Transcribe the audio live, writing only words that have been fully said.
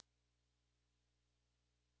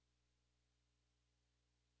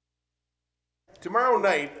Tomorrow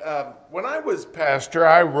night, when I was pastor,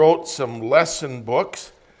 I wrote some lesson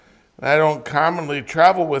books. I don't commonly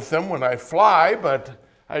travel with them when I fly, but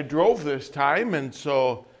I drove this time, and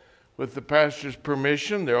so with the pastor's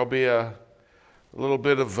permission, there'll be a little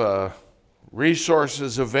bit of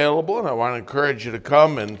resources available, and I want to encourage you to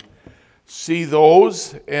come and see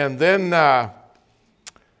those. And then I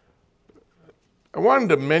wanted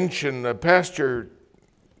to mention, the pastor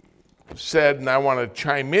said, and I want to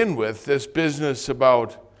chime in with this business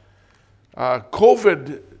about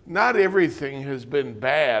COVID. Not everything has been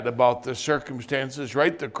bad about the circumstances,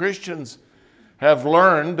 right? The Christians have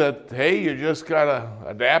learned that, hey, you just got to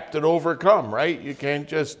adapt and overcome, right? You can't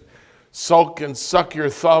just sulk and suck your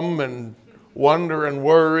thumb and wonder and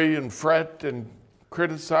worry and fret and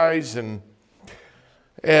criticize and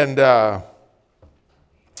even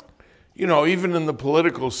in the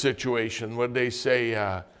political situation, when they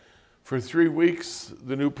say for 3 weeks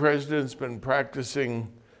the new president's been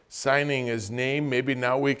practicing signing his name, maybe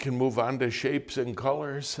now we can move on to shapes and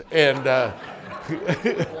colors. And I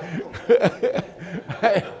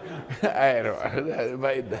don't know,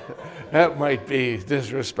 that might be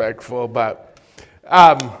disrespectful, but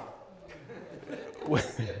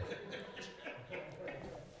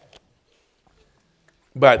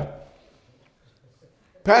but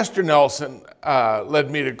Pastor Nelson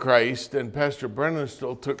led me to Christ, and Pastor Brennan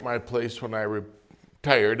still took my place when I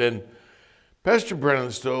retired. And Pastor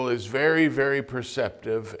Brennan still is very, very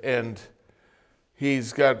perceptive, and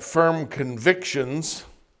he's got firm convictions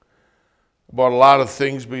about a lot of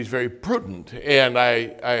things, but he's very prudent. And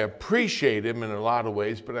I appreciate him in a lot of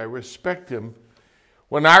ways, but I respect him.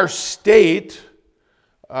 When our state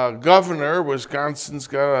governor, Wisconsin's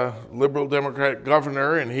got a liberal Democratic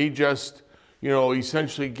governor, and he just,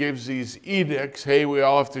 essentially gives these edicts, hey, we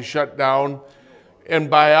all have to shut down. And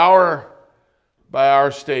by our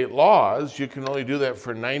state laws, you can only do that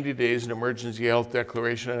for 90 days, an emergency health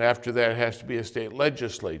declaration, and after that it has to be a state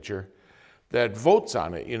legislature that votes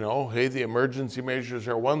on it. Hey, the emergency measures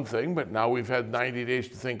are one thing, but now we've had 90 days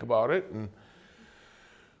to think about it.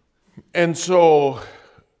 And so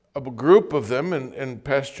a group of them, and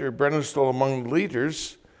Pastor Brennistel among the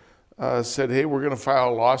leaders, said, hey, we're going to file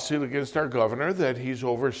a lawsuit against our governor that he's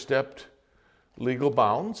overstepped legal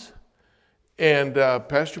bounds. And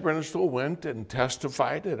Pastor Brennistel went and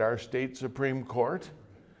testified at our state Supreme Court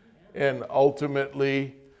and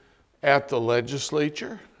ultimately at the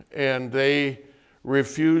legislature. And they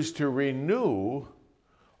refused to renew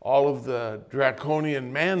all of the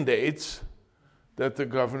draconian mandates that the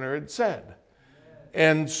governor had said.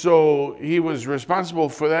 And so he was responsible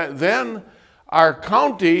for that. Then our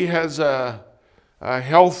county has a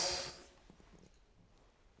health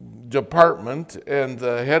department, and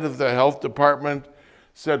the head of the health department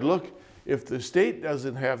said, look, if the state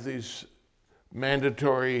doesn't have these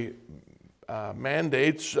mandatory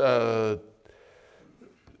mandates,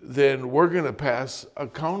 then we're going to pass a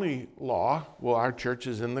county law. Well, our church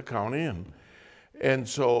is in the county, and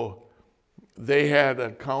so they had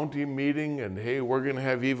a county meeting, and hey, we're going to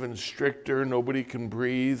have even stricter, nobody can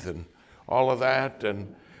breathe, and all of that.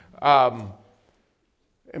 And Pastor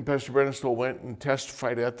Brennistel went and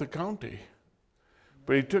testified at the county.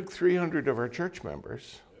 But he took 300 of our church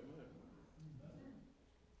members,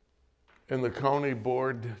 and the county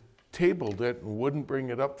board tabled it and wouldn't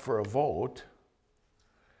bring it up for a vote.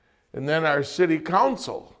 And then our city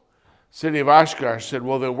council, city of Oshkosh, said,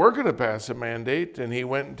 well, then we're going to pass a mandate. And he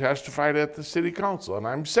went and testified at the city council. And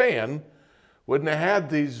I'm saying, wouldn't have had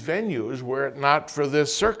these venues were it not for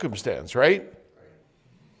this circumstance, right?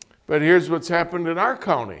 But here's what's happened in our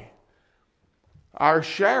county. Our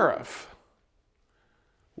sheriff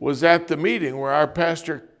was at the meeting where our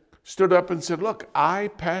pastor stood up and said, look, I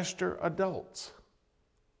pastor adults.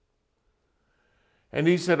 And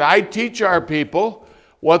he said, I teach our people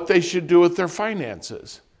what they should do with their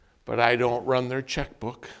finances, but I don't run their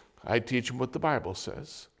checkbook. I teach them what the Bible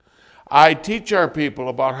says. I teach our people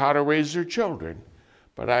about how to raise their children,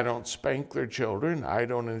 but I don't spank their children. I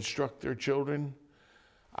don't instruct their children.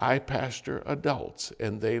 I pastor adults,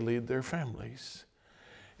 and they lead their families.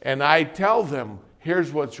 And I tell them,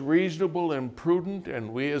 here's what's reasonable and prudent,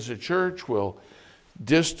 and we as a church will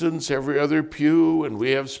distance every other pew, and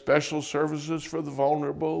we have special services for the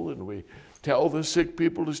vulnerable, and we tell the sick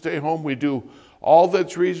people to stay home. We do all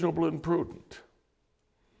that's reasonable and prudent.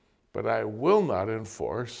 But I will not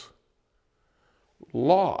enforce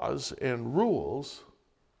laws and rules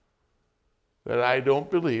that I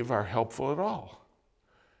don't believe are helpful at all.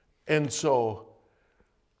 And so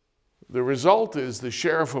the result is the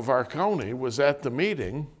sheriff of our county was at the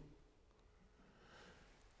meeting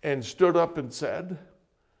and stood up and said,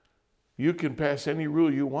 You can pass any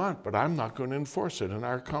rule you want, but I'm not going to enforce it in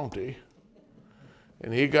our county.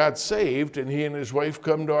 And he got saved, and he and his wife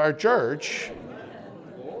come to our church.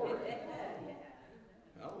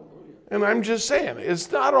 And I'm just saying,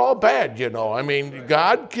 it's not all bad, you know. I mean,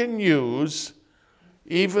 God can use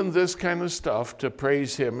even this kind of stuff to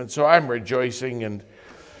praise him. And so I'm rejoicing. And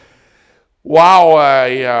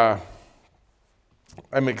wow,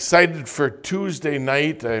 I'm excited for Tuesday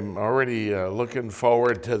night. I'm already looking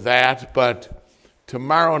forward to that. But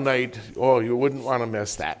tomorrow night, oh, you wouldn't want to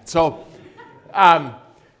miss that. So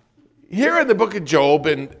here in the book of Job,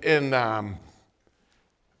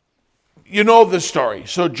 you know the story.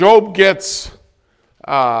 So Job gets,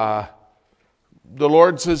 the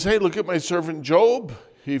Lord says, hey, look at my servant Job.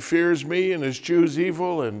 He fears me and eschews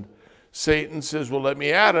evil. And Satan says, well, let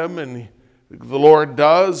me at him. And the Lord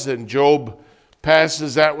does. And Job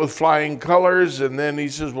passes that with flying colors. And then he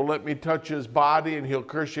says, well, let me touch his body and he'll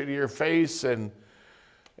curse you to your face. And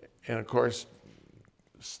of course,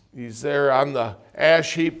 he's there on the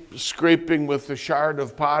ash heap, scraping with the shard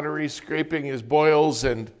of pottery, scraping his boils,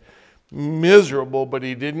 and miserable, but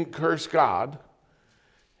he didn't curse God.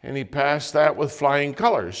 And he passed that with flying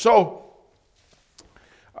colors. So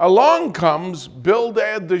along comes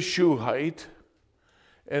Bildad the Shuhite,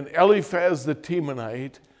 and Eliphaz the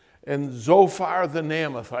Temanite, and Zophar the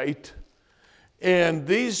Naamathite. And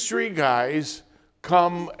these three guys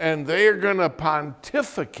come, and they are going to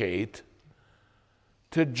pontificate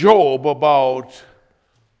to Job about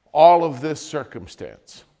all of this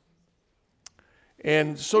circumstance.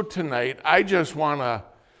 And so tonight, I just want to,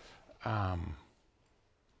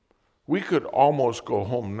 we could almost go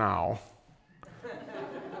home now.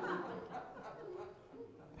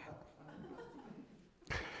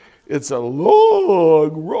 It's a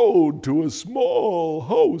long road to a small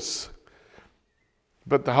house.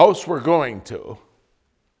 But the house we're going to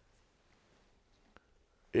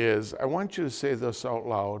is, I want you to say this out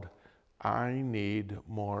loud, I need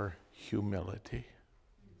more humility.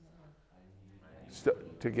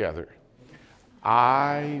 Together.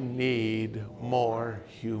 I need more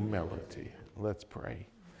humility. Let's pray.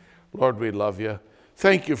 Lord, we love you.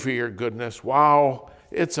 Thank you for your goodness. Wow,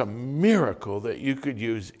 it's a miracle that you could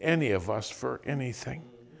use any of us for anything.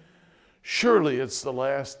 Surely it's the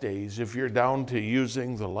last days if you're down to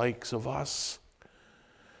using the likes of us.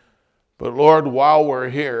 But Lord, while we're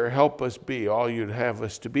here, help us be all you'd have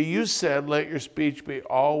us to be. You said, let your speech be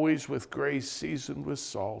always with grace, seasoned with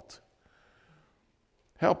salt.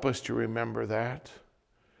 Help us to remember that.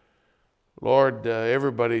 Lord,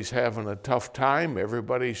 everybody's having a tough time.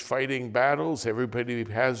 Everybody's fighting battles. Everybody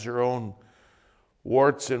has their own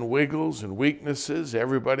warts and wiggles and weaknesses.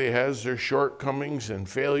 Everybody has their shortcomings and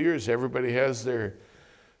failures. Everybody has their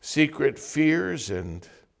secret fears and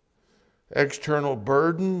external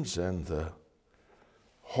burdens and the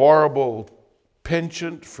horrible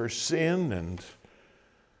penchant for sin. And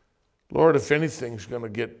Lord, if anything's going to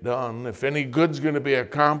get done, if any good's going to be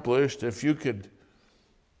accomplished, if you could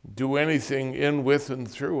do anything in, with, and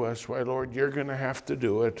through us, why, Lord, you're going to have to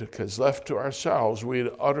do it, because left to ourselves, we'd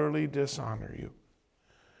utterly dishonor you.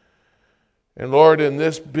 And Lord, in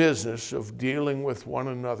this business of dealing with one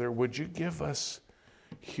another, would you give us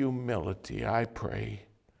humility, I pray.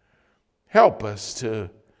 Help us to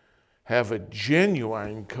have a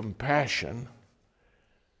genuine compassion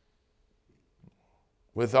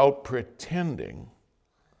without pretending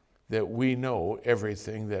that we know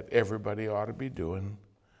everything that everybody ought to be doing.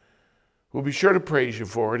 We'll be sure to praise you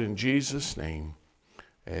for it in Jesus' name.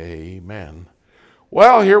 Amen.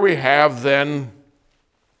 Well, here we have then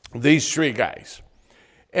these three guys.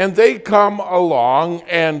 And they come along,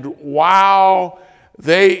 and wow,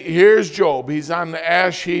 here's Job. He's on the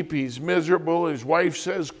ash heap. He's miserable. His wife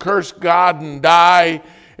says, curse God and die.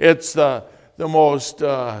 It's the most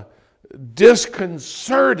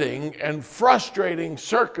disconcerting and frustrating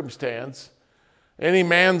circumstance any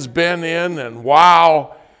man's been in. And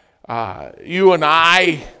wow, you and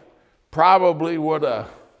I probably would have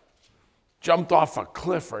jumped off a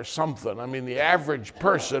cliff or something. I mean, the average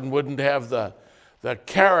person wouldn't have the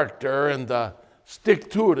character and the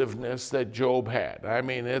stick-to-itiveness that Job had. I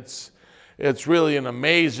mean, it's really an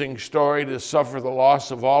amazing story to suffer the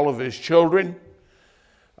loss of all of his children.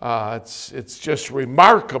 It's just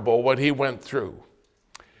remarkable what he went through.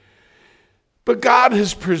 But God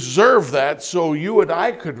has preserved that so you and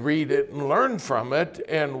I could read it and learn from it.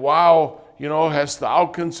 And wow, hast thou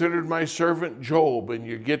considered my servant Job? And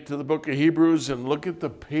you get to the book of Hebrews and look at the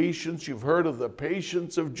patience. You've heard of the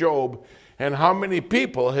patience of Job. And how many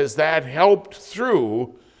people has that helped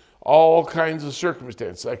through all kinds of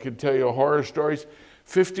circumstances? I could tell you horror stories.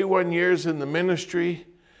 51 years in the ministry,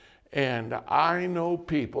 And I know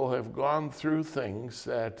people have gone through things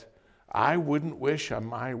that I wouldn't wish on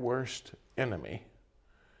my worst enemy.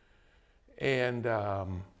 And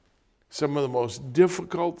some of the most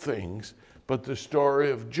difficult things, but the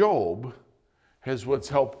story of Job has what's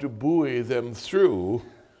helped to buoy them through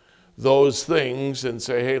those things and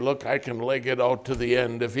say, hey, look, I can leg it out to the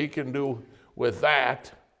end. If he can do with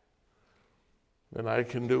that, then I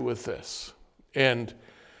can do with this. And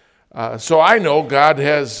so I know God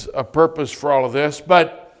has a purpose for all of this,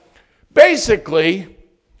 but basically,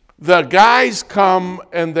 the guys come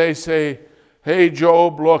and they say, hey,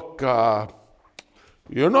 Job, look, the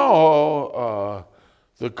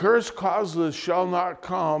curse causeless shall not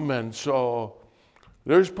come, and so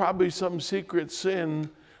there's probably some secret sin.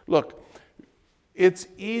 Look, it's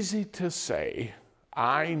easy to say,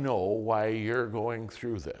 I know why you're going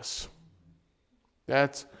through this.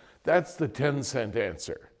 That's the 10-cent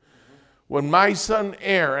answer. When my son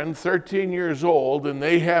Aaron, 13 years old, and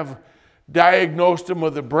they have diagnosed him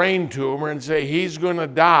with a brain tumor and say he's going to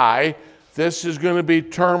die, this is going to be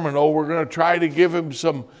terminal, we're going to try to give him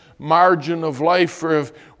some margin of life, we're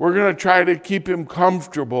going to try to keep him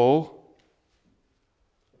comfortable.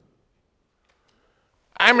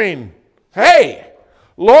 I mean, hey,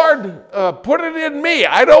 Lord, put it in me.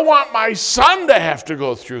 I don't want my son to have to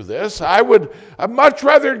go through this. I'd much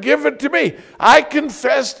rather give it to me. I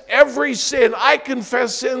confessed every sin. I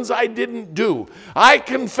confess sins I didn't do. I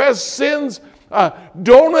confess sins,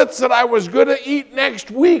 donuts that I was going to eat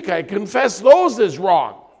next week. I confess those as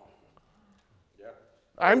wrong.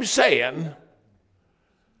 I'm saying,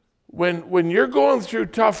 when you're going through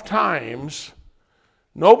tough times,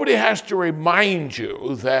 nobody has to remind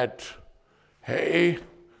you that, hey,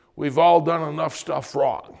 we've all done enough stuff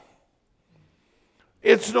wrong.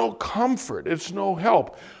 It's no comfort. It's no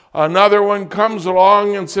help. Another one comes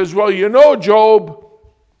along and says, well, Job,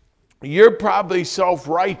 you're probably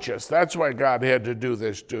self-righteous. That's why God had to do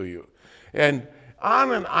this to you. And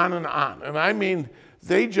on and on and on. And I mean,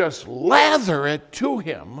 they just lather it to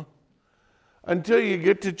him until you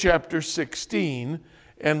get to chapter 16.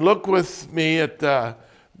 And look with me at the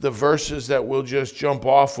verses that we'll just jump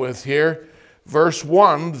off with here. Verse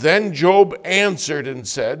 1, then Job answered and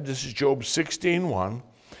said, this is Job 16:1,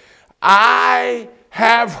 I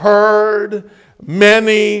have heard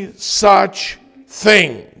many such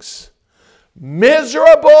things.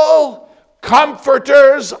 Miserable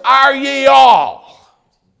comforters are ye all.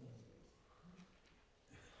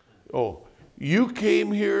 Oh, you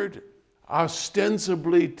came here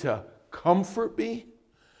ostensibly to comfort me?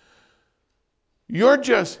 You're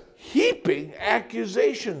just heaping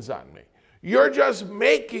accusations on me. You're just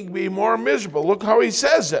making me more miserable. Look how he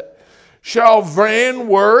says it. Shall vain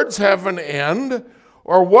words have an end?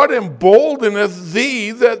 Or what emboldeneth thee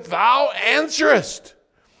that thou answerest?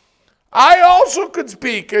 I also could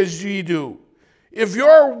speak as ye do. If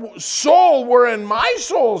your soul were in my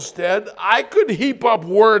soul's stead, I could heap up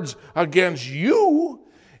words against you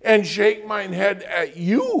and shake mine head at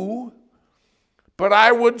you. But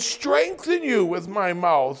I would strengthen you with my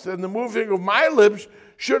mouth, and the moving of my lips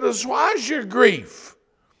should assuage your grief.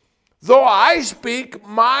 Though I speak,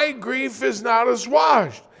 my grief is not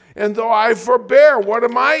assuaged. And though I forbear, what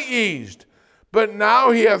am I eased? But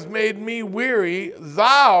now he hath made me weary.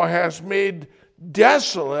 Thou hast made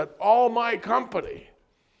desolate all my company.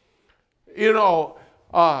 Wow,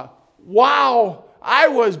 I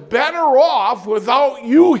was better off without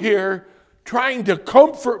you here trying to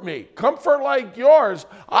comfort me. Comfort like yours,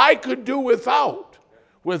 I could do without.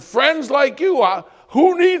 With friends like you,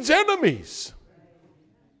 who needs enemies?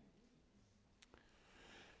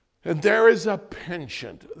 And there is a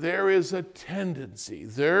penchant, there is a tendency,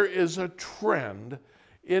 there is a trend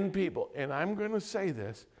in people. And I'm going to say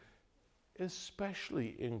this,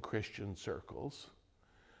 especially in Christian circles,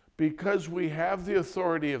 because we have the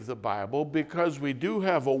authority of the Bible, because we do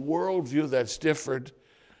have a worldview that's different,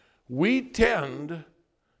 we tend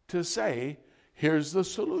to say, here's the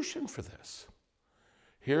solution for this.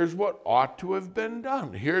 Here's what ought to have been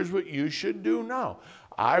done. Here's what you should do now.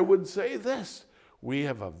 I would say this. We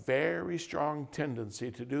have a very strong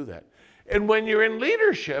tendency to do that. And when you're in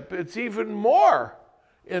leadership, it's even more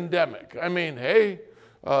endemic. I mean, hey,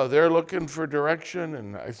 they're looking for direction,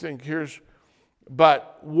 and I think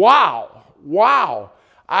but wow.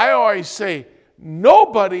 I always say,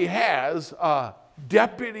 nobody has a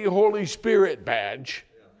Deputy Holy Spirit badge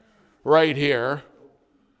right here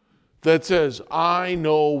that says, I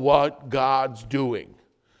know what God's doing.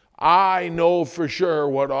 I know for sure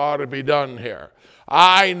what ought to be done here.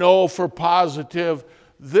 I know for positive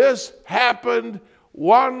this happened,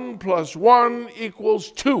 1 + 1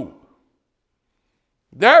 = 2.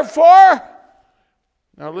 Therefore,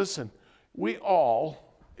 now listen, we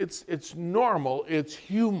all, it's normal, it's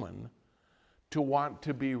human to want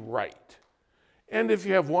to be right. And if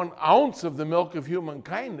you have 1 ounce of the milk of human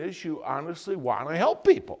kindness, you honestly want to help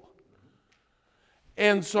people.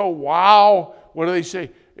 And so, wow, what do they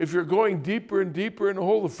say? If you're going deeper and deeper in the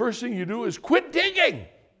hole, the first thing you do is quit digging.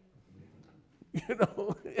 You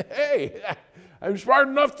know, hey, I'm smart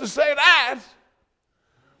enough to say that.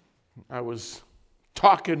 I was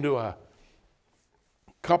talking to a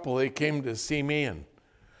couple, they came to see me, and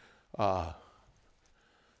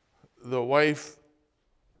the wife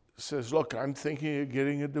says, look, I'm thinking of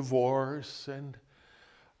getting a divorce, and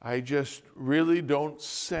I just really don't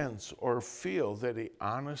sense or feel that he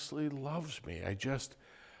honestly loves me.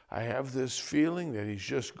 I have this feeling that he's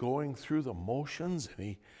just going through the motions,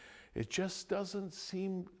 and it just doesn't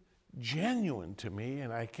seem genuine to me,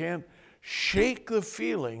 and I can't shake the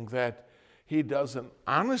feeling that he doesn't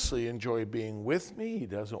honestly enjoy being with me. He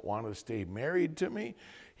doesn't want to stay married to me.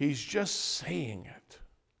 He's just saying it.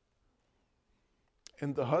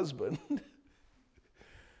 And the husband,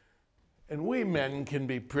 and we men can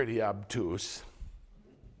be pretty obtuse,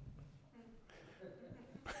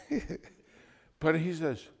 but he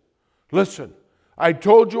says, listen, I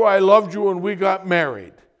told you I loved you when we got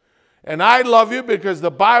married. And I love you because the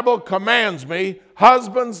Bible commands me,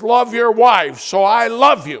 husbands, love your wives, so I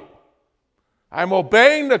love you. I'm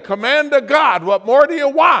obeying the command of God. What more do you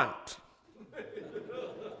want?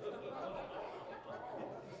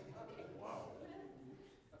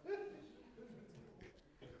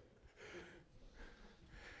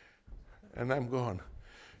 And I'm going,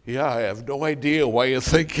 yeah, I have no idea why you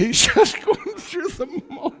think he's just going through the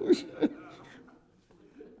motions.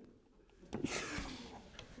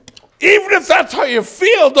 Even if that's how you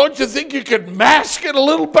feel, don't you think you could mask it a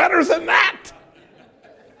little better than that?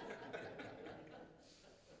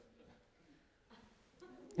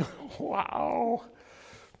 Wow.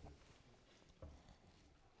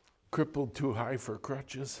 Crippled too high for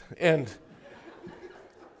crutches.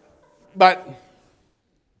 But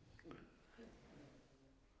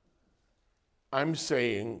I'm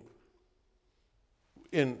saying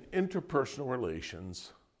in interpersonal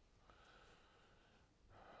relations,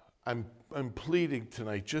 I'm pleading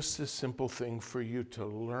tonight just this simple thing for you to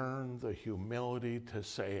learn the humility to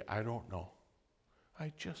say, I don't know.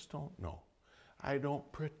 I just don't know. I don't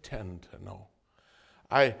pretend to know.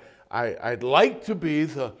 I'd like to be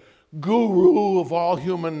the guru of all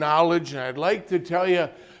human knowledge, and I'd like to tell you,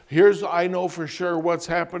 I know for sure what's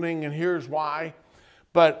happening, and here's why.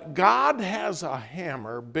 But God has a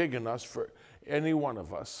hammer big enough for any one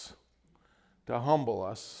of us to humble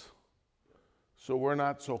us so we're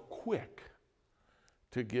not so quick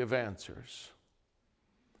to give answers.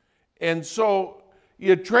 And so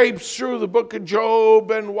you traipse through the book of Job,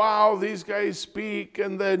 and wow, these guys speak,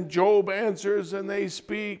 and then Job answers, and they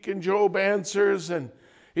speak, and Job answers, and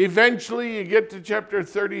eventually you get to chapter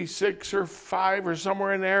 36 or 5 or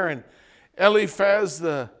somewhere in there, and Elihu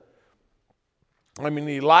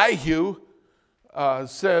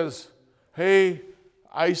says, hey,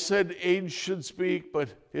 I said age should speak, but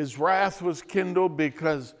his wrath was kindled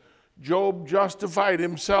because Job justified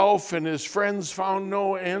himself and his friends found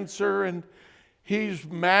no answer, and he's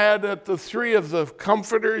mad at the 3 of the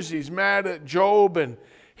comforters. He's mad at Job, and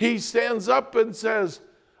he stands up and says,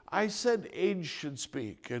 I said age should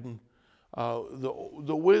speak, and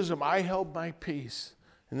the wisdom, I held my peace.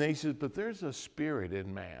 And then he says, but there's a spirit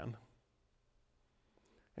in man.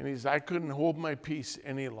 And he says, I couldn't hold my peace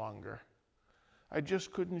any longer. I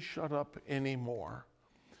just couldn't shut up anymore.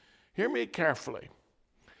 Hear me carefully.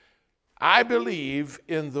 I believe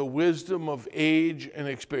in the wisdom of age and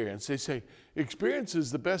experience. They say experience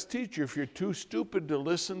is the best teacher if you're too stupid to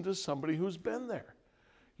listen to somebody who's been there.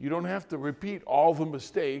 You don't have to repeat all the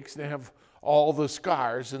mistakes and have all the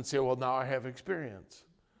scars and say, well, now I have experience.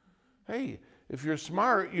 Hey, if you're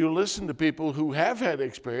smart, you listen to people who have had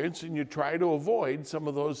experience and you try to avoid some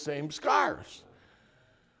of those same scars.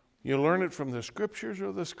 You learn it from the scriptures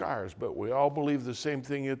or the scars, but we all believe the same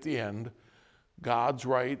thing at the end. God's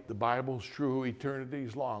right, the Bible's true,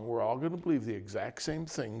 eternity's long. We're all going to believe the exact same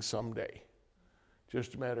thing someday.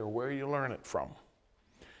 Just a matter of where you learn it from.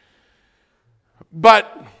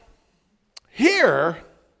 But here,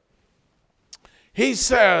 he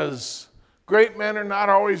says, great men are not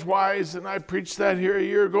always wise, and I preached that here a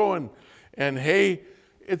year ago, and hey,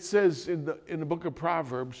 it says in the book of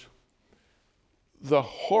Proverbs, the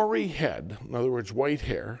hoary head, in other words, white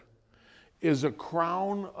hair, is a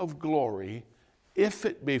crown of glory if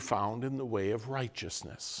it be found in the way of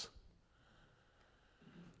righteousness.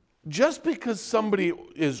 just because somebody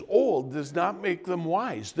is old does not make them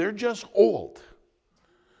wise. They're just old.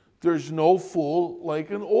 There's no fool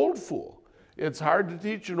like an old fool. It's hard to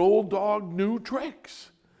teach an old dog new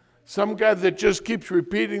tricks. Some guy that just keeps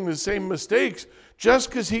repeating the same mistakes, just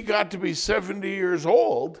because he got to be 70 years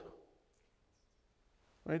old,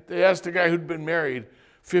 right? They asked a guy who'd been married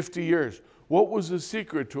 50 years, what was the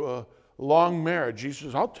secret to a long marriage? He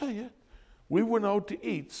says, I'll tell you. We went out to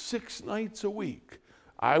eat 6 nights a week.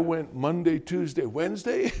 I went Monday, Tuesday,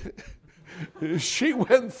 Wednesday. She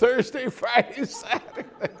went Thursday, Friday, Saturday.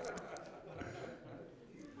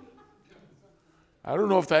 I don't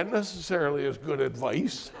know if that necessarily is good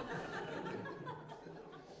advice.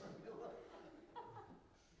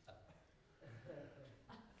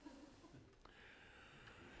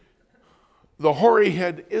 The hoary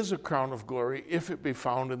head is a crown of glory if it be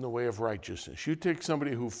found in the way of righteousness. You take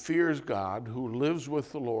somebody who fears God, who lives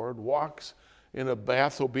with the Lord, walks in a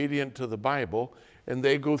path obedient to the Bible, and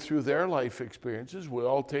they go through their life experiences. We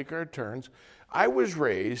all take our turns. I was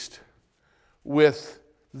raised with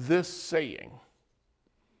this saying,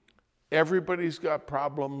 everybody's got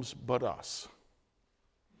problems but us.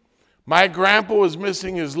 My grandpa was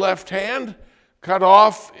missing his left hand, cut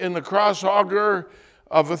off in the cross auger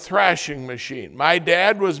of a thrashing machine. My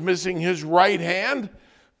dad was missing his right hand,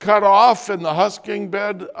 cut off in the husking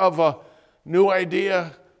bed of a New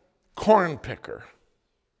Idea corn picker.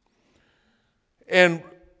 And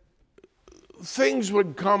things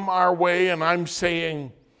would come our way, and I'm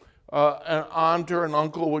saying an aunt or an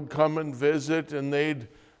uncle would come and visit, and they'd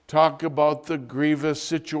talk about the grievous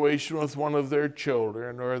situation with one of their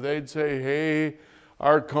children, or they'd say, hey,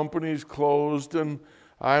 our company's closed and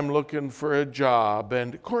I'm looking for a job.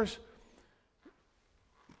 And of course,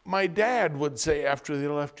 my dad would say after they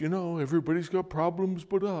left, everybody's got problems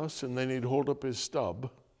but us. And then he'd hold up his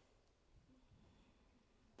stub,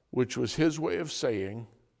 which was his way of saying,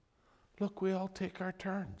 look, we all take our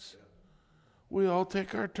turns. We all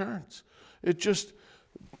take our turns.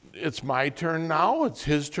 It's my turn now. It's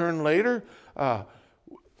his turn later.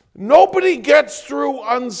 Nobody gets through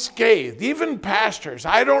unscathed, even pastors.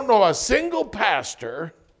 I don't know a single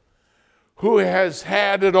pastor who has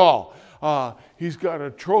had it all. He's got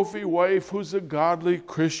a trophy wife who's a godly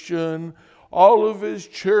Christian. All of his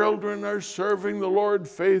children are serving the Lord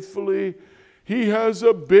faithfully. He has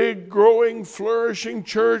a big, growing, flourishing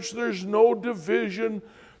church. There's no division.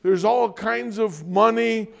 There's all kinds of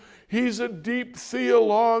money. He's a deep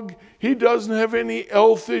theologue. He doesn't have any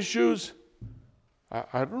health issues.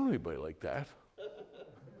 I don't know anybody like that.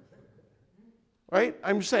 Right?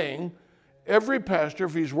 I'm saying every pastor,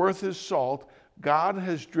 if he's worth his salt, God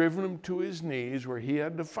has driven him to his knees where he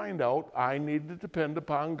had to find out, I need to depend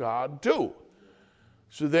upon God too.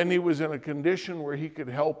 So then he was in a condition where he could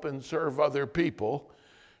help and serve other people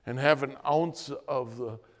and have an ounce of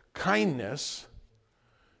the kindness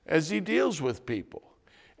as he deals with people.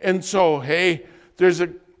 And so, hey, there's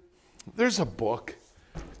a book,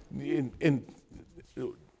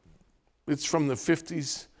 it's from the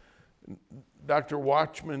 50s. Dr.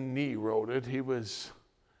 Watchman Nee wrote it. He was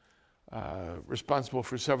responsible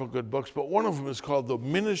for several good books, but one of them is called The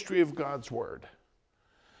Ministry of God's Word.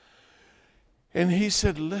 And he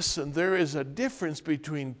said, listen, there is a difference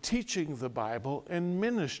between teaching the Bible and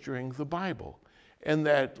ministering the Bible. And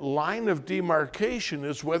that line of demarcation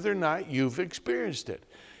is whether or not you've experienced it.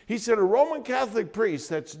 He said a Roman Catholic priest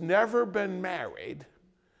that's never been married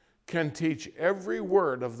can teach every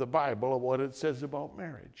word of the Bible of what it says about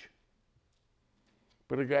marriage.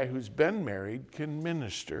 But a guy who's been married can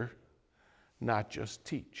minister, not just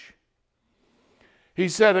teach. He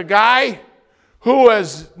said a guy who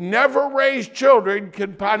has never raised children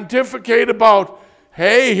can pontificate about,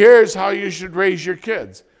 hey, here's how you should raise your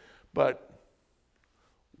kids. But,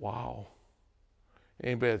 wow,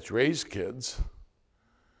 anybody that's raised kids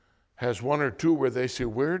has one or two where they say,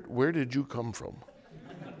 where did you come from?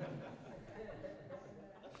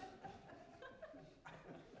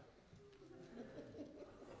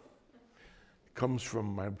 Comes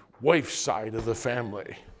from my wife's side of the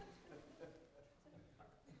family.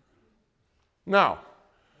 Now,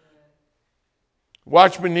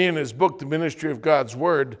 Watchman Nee in his book, The Ministry of God's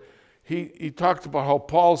Word, he talked about how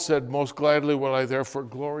Paul said, most gladly will I therefore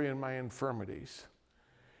glory in my infirmities.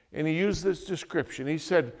 And he used this description. He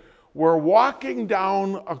said, we're walking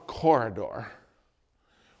down a corridor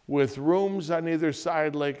with rooms on either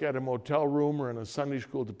side, like at a motel room or in a Sunday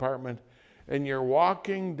school department, and you're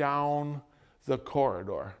walking down the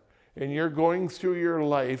corridor, and you're going through your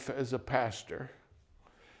life as a pastor.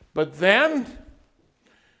 But then,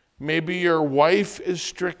 maybe your wife is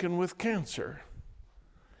stricken with cancer,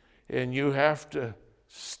 and you have to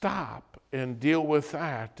stop and deal with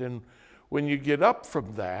that. And when you get up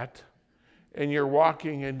from that and you're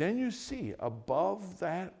walking, and then you see above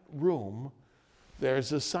that room,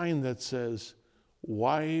 there's a sign that says,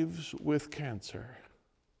 Wives with Cancer.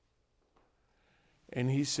 And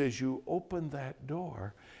he says, you open that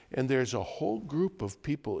door, and there's a whole group of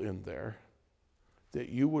people in there that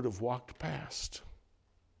you would have walked past.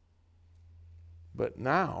 But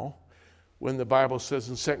now, when the Bible says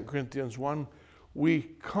in 2 Corinthians 1, we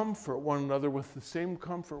comfort one another with the same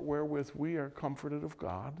comfort wherewith we are comforted of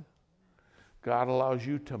God. God allows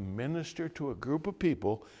you to minister to a group of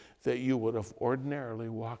people that you would have ordinarily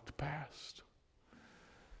walked past.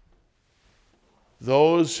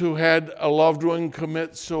 Those who had a loved one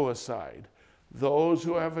commit suicide. Those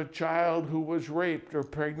who have a child who was raped or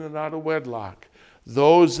pregnant out of wedlock.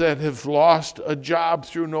 Those that have lost a job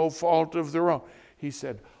through no fault of their own. He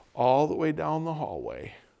said, all the way down the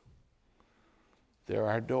hallway, there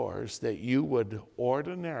are doors that you would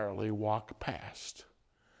ordinarily walk past.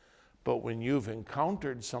 But when you've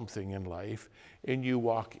encountered something in life and you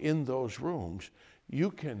walk in those rooms, you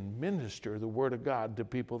can minister the Word of God to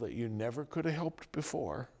people that you never could have helped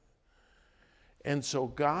before. And so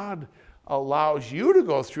God allows you to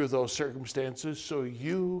go through those circumstances so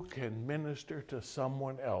you can minister to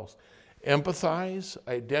someone else. Empathize,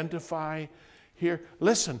 identify, hear.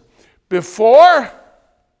 Listen, before,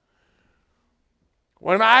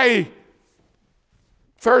 when I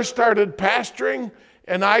first started pastoring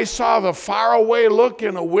and I saw the faraway look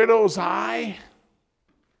in a widow's eye,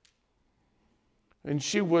 and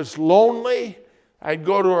she was lonely, I'd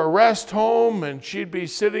go to a rest home and she'd be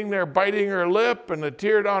sitting there biting her lip and a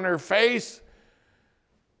tear on her face.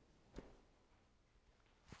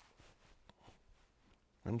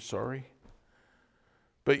 I'm sorry.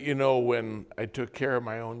 But you know, when I took care of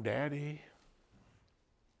my own daddy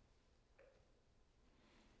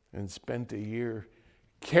and spent a year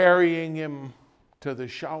carrying him to the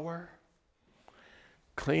shower,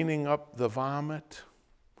 cleaning up the vomit,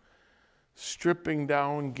 stripping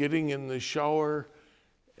down, getting in the shower,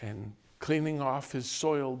 and cleaning off his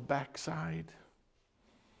soiled backside,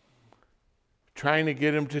 trying to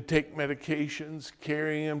get him to take medications,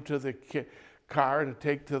 carrying him to the car to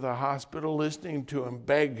take to the hospital, listening to him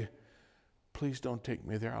beg, please don't take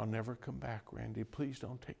me there. I'll never come back, Randy. Please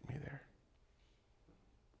don't take me there.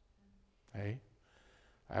 Hey,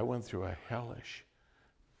 I went through a hellish,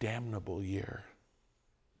 damnable year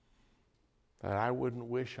that I wouldn't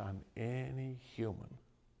wish on any human.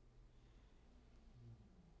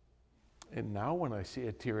 And now when I see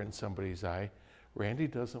a tear in somebody's eye, Randy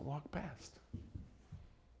doesn't walk past.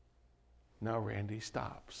 Now Randy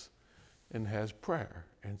stops and has prayer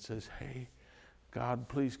and says, hey, God,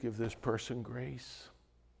 please give this person grace.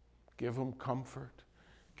 Give them comfort.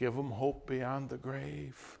 Give them hope beyond the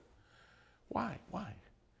grave. Why? Why?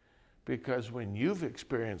 Because when you've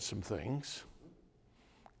experienced some things,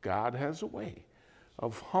 God has a way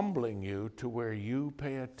of humbling you to where you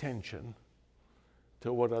pay attention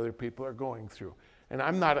to what other people are going through. And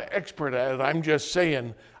I'm not an expert at it. I'm just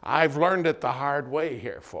saying I've learned it the hard way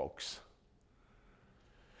here, folks.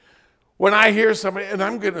 When I hear somebody, and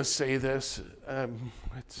I'm going to say this,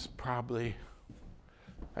 it's probably,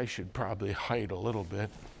 I should probably hide a little bit.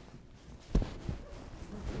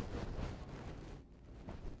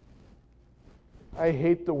 I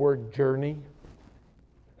hate the word journey.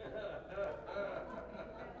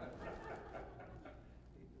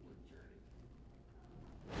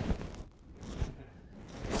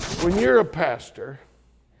 When you're a pastor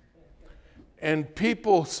and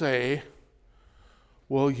people say,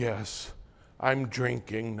 well, yes, I'm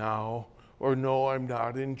drinking now, or no, I'm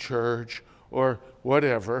not in church, or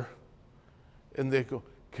whatever, and they go,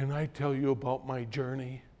 can I tell you about my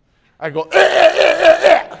journey? I go,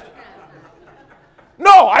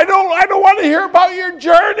 No, I don't want to hear about your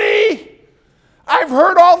journey. I've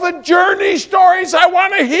heard all the journey stories I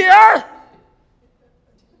want to hear.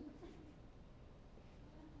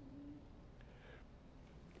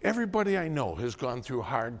 Everybody I know has gone through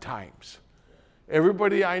hard times.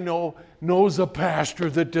 Everybody I know knows a pastor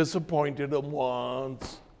that disappointed them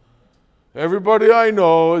once. Everybody I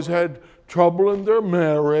know has had trouble in their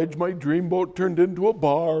marriage. My dreamboat turned into a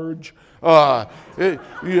barge. It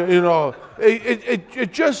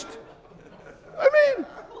just, I mean,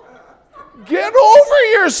 get over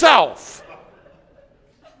yourself.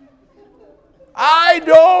 I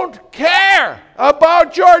don't care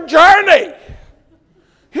about your journey.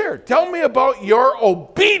 Here, tell me about your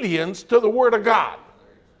obedience to the Word of God.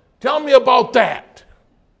 Tell me about that.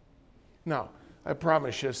 Now, I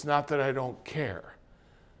promise you, it's not that I don't care.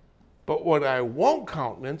 But what I won't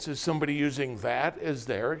countenance is somebody using that as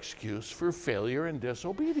their excuse for failure and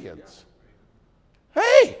disobedience.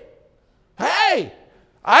 Hey,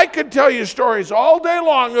 I could tell you stories all day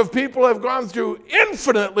long of people who have gone through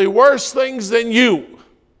infinitely worse things than you.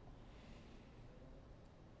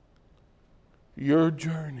 Your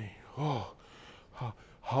journey. Oh,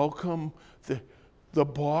 how come the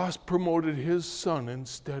boss promoted his son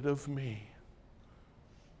instead of me?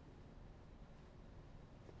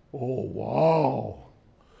 Oh, wow.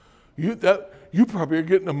 You probably are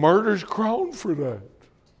getting a martyr's crown for that.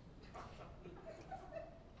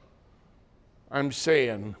 I'm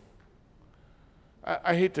saying,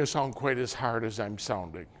 I hate to sound quite as hard as I'm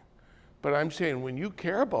sounding, but I'm saying when you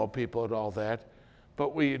care about people and all that,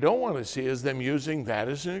 but what you don't want to see is them using that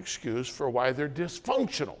as an excuse for why they're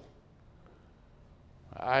dysfunctional.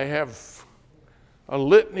 I have a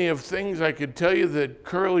litany of things I could tell you that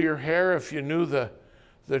curl your hair if you knew the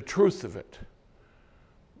truth of it.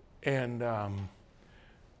 And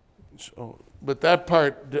but that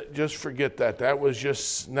part, just forget that. That was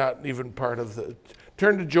just not even part of the...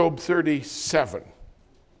 Turn to Job 37.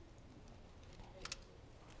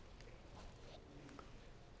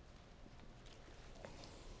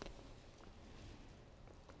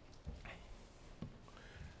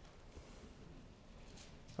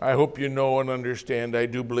 I hope you know and understand, I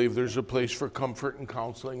do believe there's a place for comfort and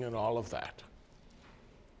counseling and all of that.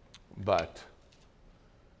 But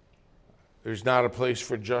there's not a place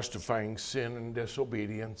for justifying sin and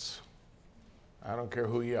disobedience. I don't care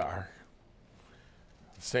who you are.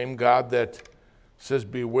 The same God that says,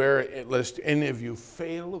 beware lest any of you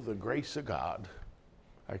fail of the grace of God.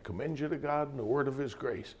 I commend you to God and the word of his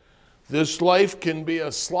grace. This life can be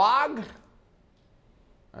a slog.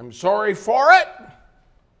 I'm sorry for it.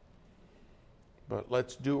 But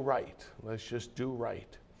let's do right. Let's just do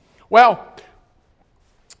right. Well,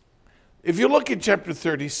 if you look at chapter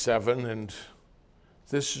 37, and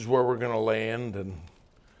this is where we're going to land, and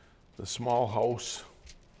the small house.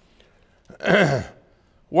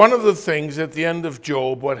 One of the things at the end of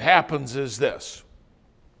Job, what happens is this.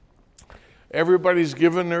 Everybody's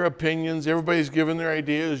given their opinions. Everybody's given their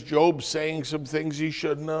ideas. Job's saying some things he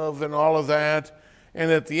shouldn't have and all of that.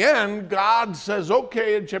 And at the end, God says,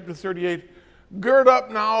 okay, in chapter 38, gird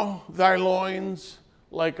up now thy loins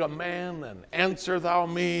like a man and answer thou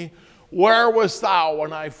me. Where wast thou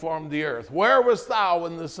when I formed the earth? Where wast thou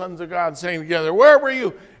when the sons of God sang together? Where were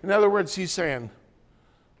you? In other words, he's saying,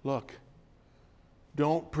 look,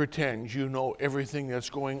 don't pretend you know everything that's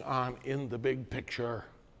going on in the big picture.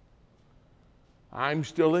 I'm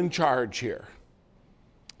still in charge here.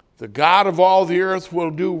 The God of all the earth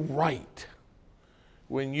will do right.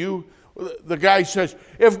 The guy says,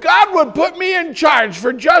 if God would put me in charge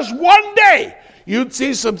for just one day, you'd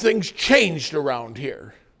see some things changed around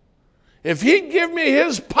here. If he'd give me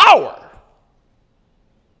his power.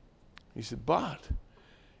 He said, but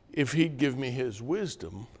if he'd give me his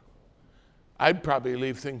wisdom, I'd probably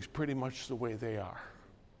leave things pretty much the way they are.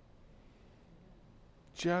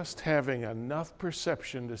 Just having enough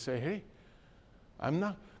perception to say, hey, I'm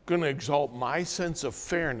not going to exalt my sense of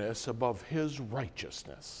fairness above his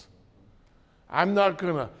righteousness. I'm not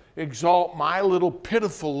going to exalt my little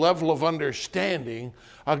pitiful level of understanding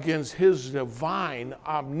against his divine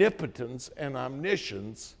omnipotence and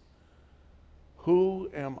omniscience. Who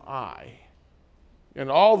am I? And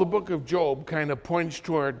all the book of Job kind of points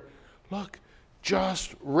toward, look,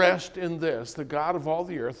 just rest in this. The God of all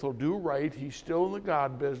the earth will do right. He's still in the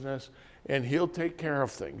God business, and he'll take care of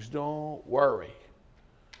things. Don't worry.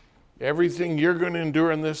 Everything you're going to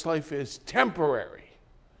endure in this life is temporary.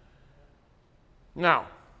 Now,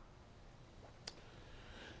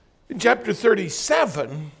 in chapter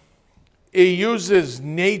 37, he uses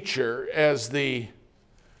nature as the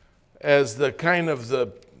kind of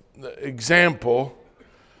the example.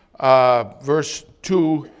 Verse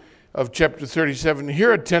 2 of chapter 37,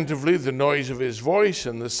 hear attentively the noise of his voice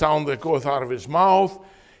and the sound that goeth out of his mouth.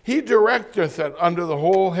 He directeth it under the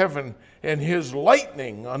whole heaven, and his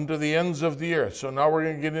lightning under the ends of the earth. So now we're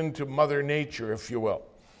going to get into Mother Nature, if you will.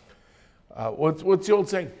 What's the old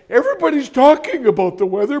saying? Everybody's talking about the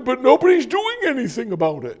weather, but nobody's doing anything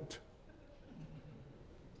about it.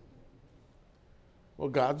 Well,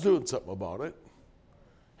 God's doing something about it.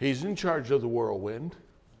 He's in charge of the whirlwind.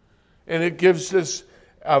 And it gives this,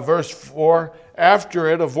 verse 4, after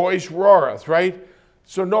it a voice roareth, right?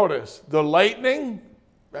 So notice, the lightning,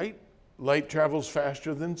 right? Light travels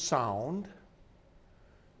faster than sound.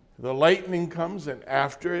 The lightning comes, and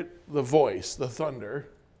after it, the voice, the thunder,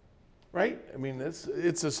 right? I mean,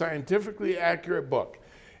 it's a scientifically accurate book.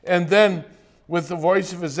 And then with the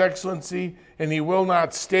voice of his excellency, and he will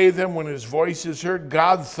not stay them when his voice is heard.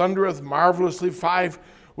 God thundereth marvelously. 5,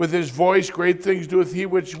 with his voice great things doeth he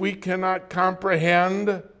which we cannot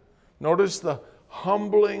comprehend. Notice the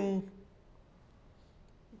humbling,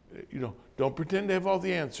 don't pretend to have all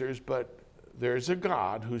the answers, but there's a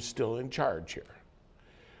God who's still in charge here.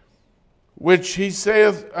 Which he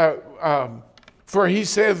saith, for he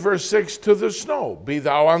saith, verse 6, to the snow, be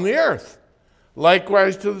thou on the earth.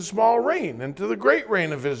 Likewise to the small rain, and to the great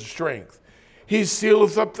rain of his strength. He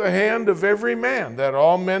sealeth up the hand of every man, that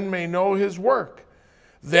all men may know his work.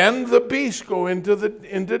 Then the beasts go into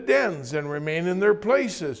dens and remain in their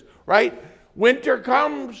places, right? Winter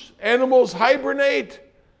comes, animals hibernate.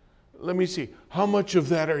 Let me see, how much of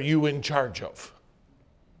that are you in charge of?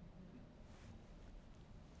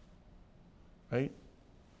 Right?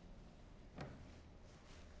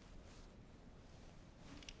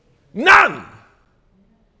 None!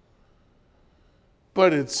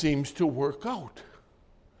 But it seems to work out.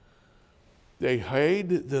 They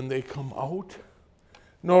hide, then they come out.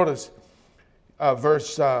 Notice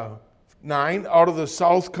verse 9, out of the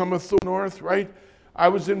south cometh the north, right? I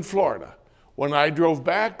was in Florida. When I drove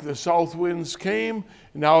back, the south winds came.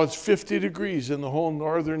 Now it's 50 degrees in the whole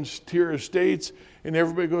northern tier of states. And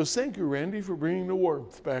everybody goes, thank you, Randy, for bringing the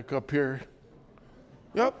warmth back up here.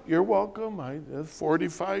 Yep, you're welcome.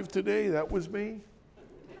 45 today, that was me.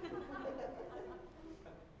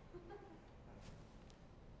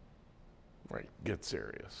 Right, get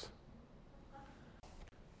serious.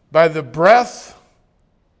 By the breath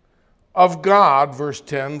of God, verse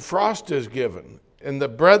 10, frost is given, and the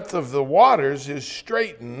breadth of the waters is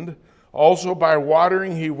straitened. Also by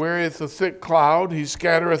watering he weareth a thick cloud, he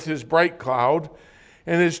scattereth his bright cloud,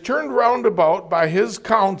 and is turned round about by his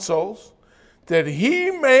counsels, that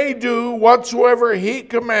he may do whatsoever he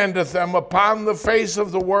commandeth them upon the face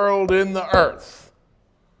of the world in the earth.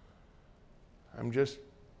 I'm just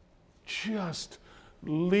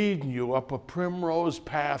leading you up a primrose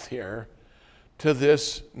path here to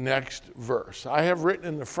this next verse. I have written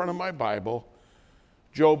in the front of my Bible,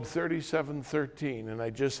 Job 37:13, and I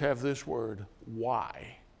just have this word, why?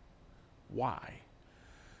 Why?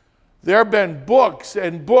 There have been books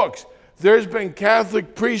and books. There's been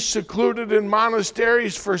Catholic priests secluded in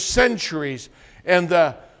monasteries for centuries. And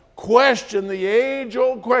the question, the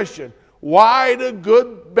age-old question, why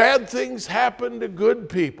do bad things happen to good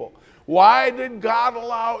people? Why did God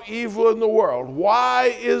allow evil in the world?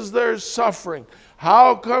 Why is there suffering?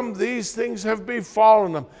 How come these things have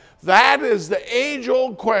befallen them? That is the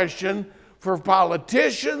age-old question for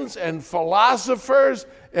politicians and philosophers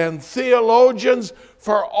and theologians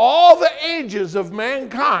for all the ages of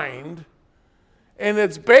mankind. And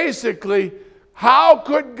it's basically, how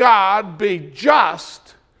could God be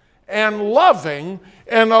just and loving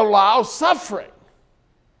and allow suffering?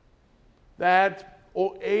 That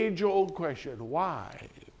age-old question. Why?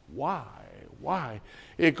 Why? Why?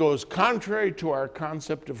 It goes contrary to our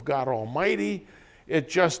concept of God Almighty. It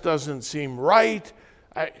just doesn't seem right.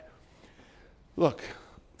 Look,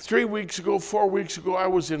 4 weeks ago, I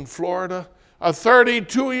was in Florida. A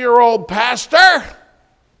 32-year-old pastor.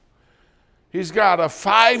 He's got a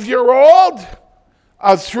 5-year-old,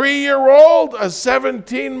 a 3-year-old, a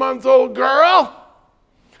 17-month-old girl.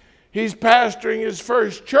 He's pastoring his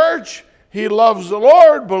first church. He loves the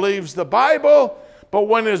Lord, believes the Bible. But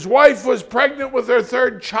when his wife was pregnant with her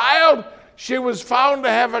third child, she was found to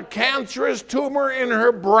have a cancerous tumor in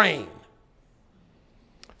her brain.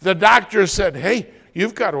 The doctor said, hey,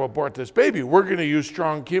 you've got to abort this baby. We're going to use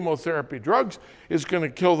strong chemotherapy drugs. It's going to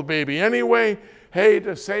kill the baby anyway. Hey,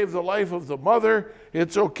 to save the life of the mother,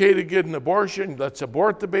 it's okay to get an abortion. Let's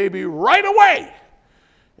abort the baby right away.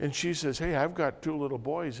 And she says, hey, I've got 2 little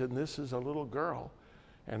boys, and this is a little girl,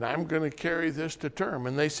 and I'm going to carry this to term.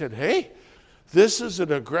 And they said, hey, this is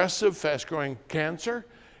an aggressive, fast-growing cancer.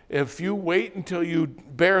 If you wait until you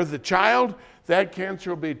bear the child, that cancer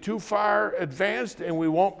will be too far advanced, and we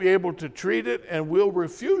won't be able to treat it, and we'll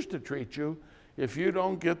refuse to treat you if you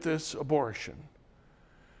don't get this abortion.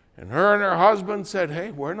 And her husband said,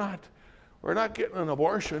 hey, we're not getting an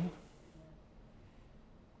abortion.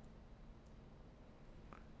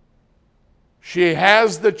 She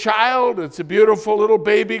has the child. It's a beautiful little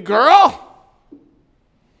baby girl.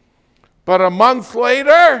 But a month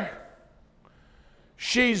later,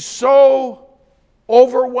 she's so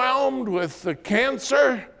overwhelmed with the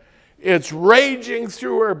cancer. It's raging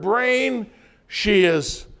through her brain. She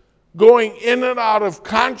is going in and out of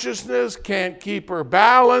consciousness, can't keep her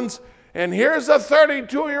balance. And here's a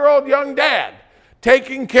 32-year-old young dad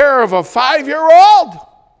taking care of a 5-year-old,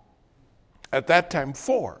 at that time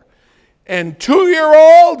 4, and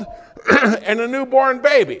 2-year-old and a newborn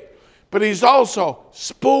baby. But he's also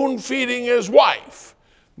spoon feeding his wife.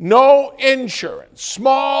 No insurance.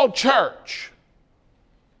 Small church.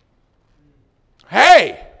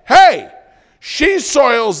 Hey, she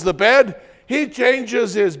soils the bed. He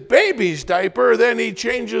changes his baby's diaper. Then he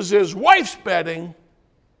changes his wife's bedding.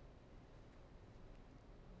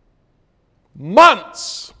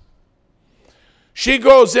 Months. She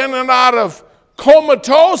goes in and out of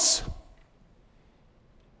comatose.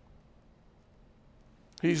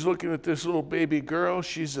 He's looking at this little baby girl.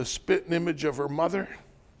 She's a spitting image of her mother.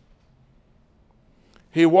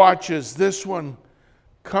 He watches this one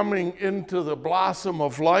coming into the blossom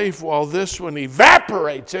of life while this one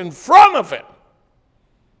evaporates in front of him.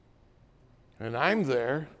 And I'm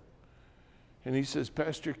there. And he says,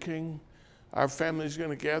 Pastor King, our family's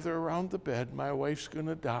going to gather around the bed. My wife's going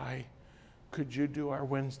to die. Could you do our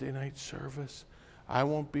Wednesday night service? I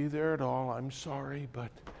won't be there at all. I'm sorry,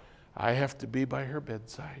 but I have to be by her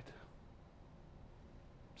bedside.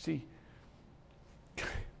 See,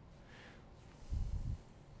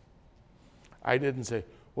 I didn't say,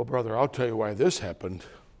 well, brother, I'll tell you why this happened.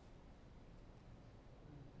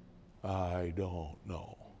 I don't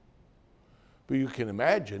know. But you can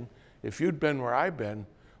imagine, if you'd been where I've been,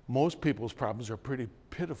 most people's problems are pretty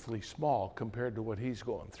pitifully small compared to what he's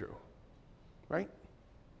going through. Right?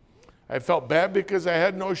 I felt bad because I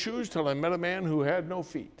had no shoes till I met a man who had no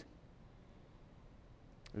feet.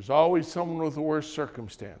 There's always someone with a worse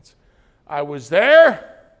circumstance. I was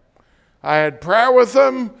there. I had prayer with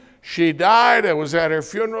them. She died. I was at her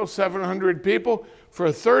funeral, 700 people, for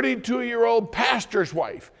a 32-year-old pastor's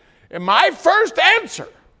wife. And my first answer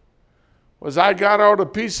was I got out a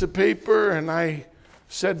piece of paper and I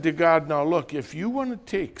said to God, now look, if you want to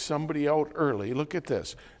take somebody out early, look at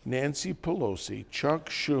this. Nancy Pelosi, Chuck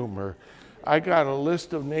Schumer. I got a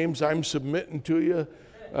list of names I'm submitting to you,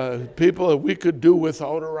 people that we could do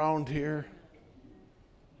without around here.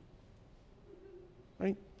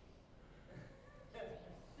 Right?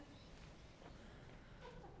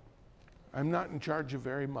 I'm not in charge of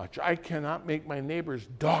very much. I cannot make my neighbor's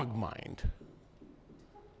dog mind,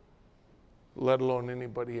 let alone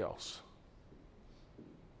anybody else.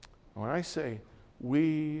 When I say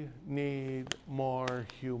we need more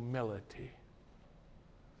humility,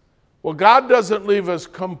 well, God doesn't leave us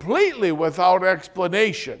completely without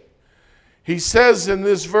explanation. He says in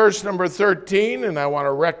this verse number 13, and I want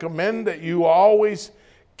to recommend that you always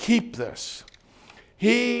keep this.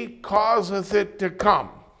 He causeth it to come.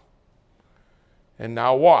 And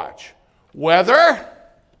now watch. Whether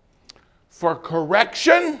for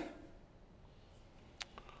correction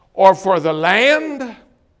or for the land,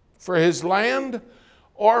 for his land,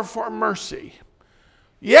 or for mercy.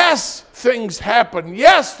 Yes, things happen.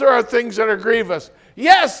 Yes, there are things that are grievous.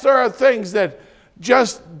 Yes, there are things that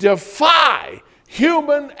just defy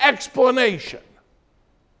human explanation.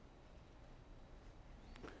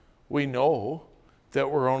 We know that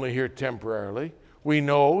we're only here temporarily. We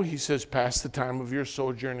know, he says, pass the time of your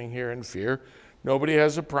sojourning here in fear. Nobody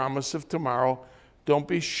has a promise of tomorrow. Don't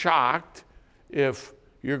be shocked if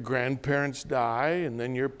your grandparents die, and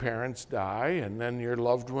then your parents die, and then your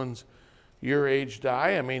loved ones your age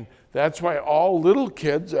die. I mean, that's why all little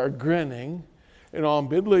kids are grinning, and all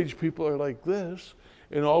middle-aged people are like this,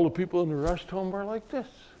 and all the people in the rest home are like this.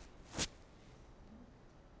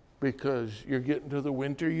 Because you're getting to the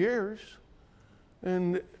winter years.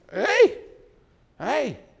 And hey,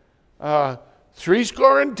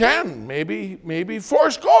 70, maybe 80,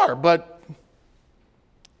 but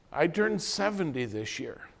I turned 70 this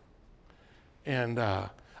year. And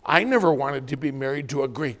I never wanted to be married to a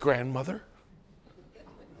great-grandmother.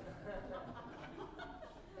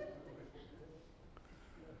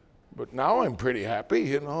 But now I'm pretty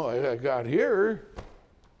happy, I got here.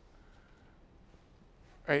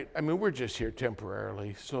 Right? I mean, we're just here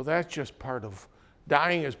temporarily, so that's just part of,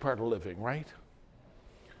 dying is part of living, right?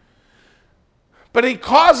 But he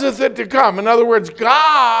causeth it to come. In other words,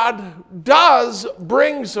 God does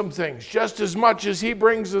bring some things. Just as much as he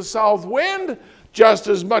brings the south wind, just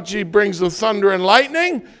as much as he brings the thunder and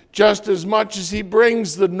lightning, just as much as he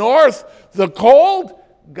brings the north, the cold,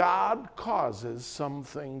 God causes some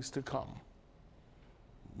things to come.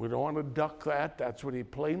 We don't want to duck that. That's what he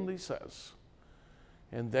plainly says.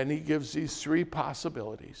 And then he gives these three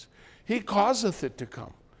possibilities. He causeth it to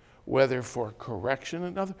come, whether for correction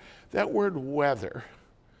and other. That word whether,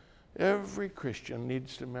 every Christian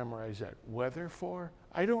needs to memorize that. Whether for,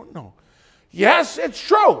 I don't know. Yes, it's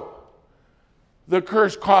true. The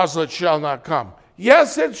curse causeless shall not come.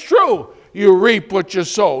 Yes, it's true. You reap what you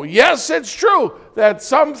sow. Yes, it's true that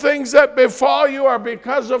some things that befall you are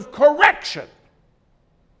because of correction.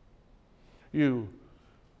 you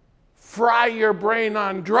fry your brain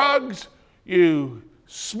on drugs, you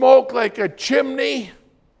smoke like a chimney,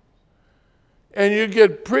 and you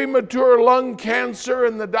get premature lung cancer,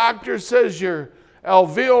 and the doctor says your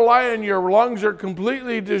alveoli and your lungs are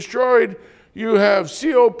completely destroyed, you have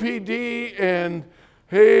COPD, and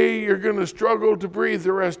hey, you're going to struggle to breathe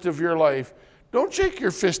the rest of your life. Don't shake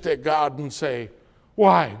your fist at God and say,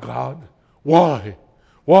 why, God? Why?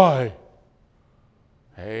 Why?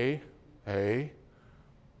 Hey,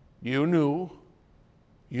 you knew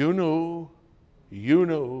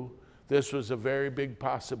this was a very big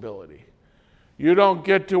possibility. You don't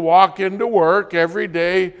get to walk into work every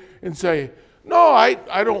day and say, no,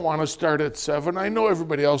 I don't want to start at 7. I know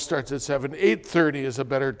everybody else starts at 7. 8:30 is a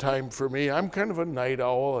better time for me. I'm kind of a night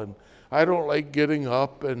owl, and I don't like getting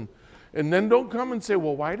up. And then don't come and say,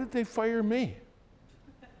 well, why did they fire me?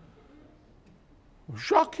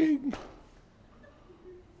 Shocking.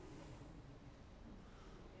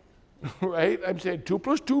 Right? I'm saying 2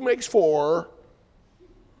 + 2 makes 4.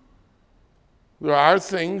 There are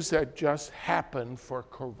things that just happen for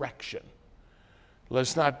correction.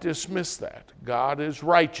 Let's not dismiss that. God is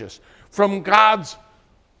righteous. From God's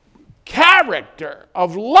character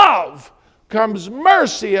of love comes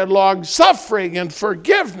mercy and long-suffering and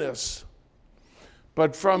forgiveness.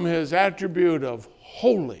 But from his attribute of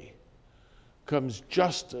holy comes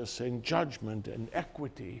justice and judgment and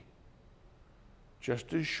equity.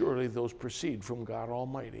 Just as surely those proceed from God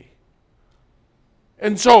Almighty.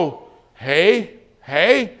 And so, hey,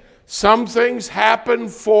 some things happen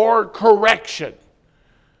for correction.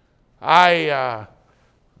 I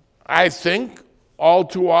think all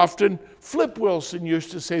too often, Flip Wilson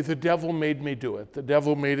used to say, the devil made me do it. The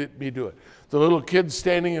devil made me do it. The little kid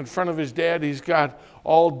standing in front of his dad, he's got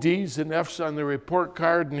all D's and F's on the report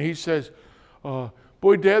card, and he says,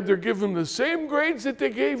 boy, Dad, they're giving the same grades that they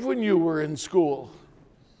gave when you were in school.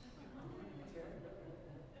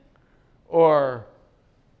 Or,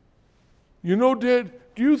 you know, Dad,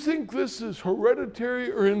 do you think this is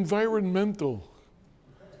hereditary or environmental?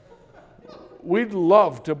 We'd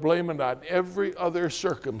love to blame it on every other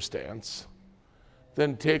circumstance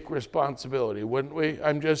than take responsibility, wouldn't we?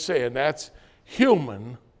 I'm just saying, that's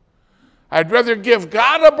human. I'd rather give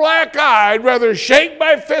God a black eye. I'd rather shake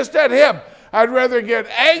my fist at him. I'd rather get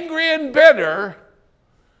angry and bitter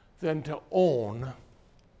than to own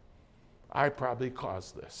I probably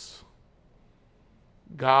caused this.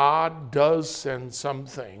 God does send some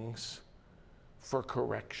things for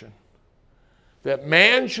correction. That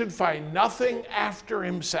man should find nothing after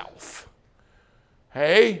himself.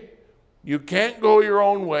 Hey, you can't go your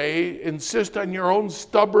own way, insist on your own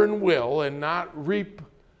stubborn will, and not reap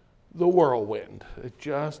the whirlwind. It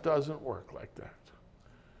just doesn't work like that.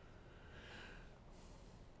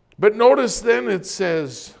 But notice then it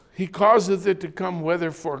says, he causeth it to come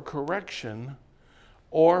whether for correction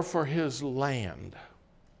or for his land.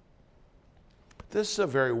 This is a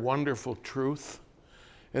very wonderful truth.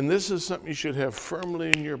 And this is something you should have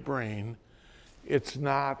firmly in your brain. It's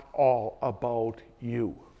not all about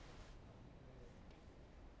you.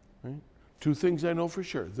 Right? 2 things I know for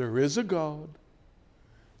sure. There is a God,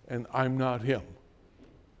 and I'm not him.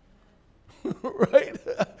 Right?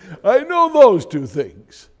 I know those 2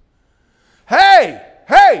 things. Hey,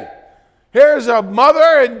 here's a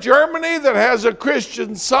mother in Germany that has a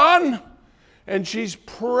Christian son, and she's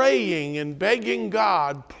praying and begging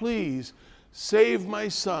God, please, save my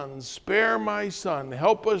son, spare my son,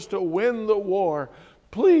 help us to win the war.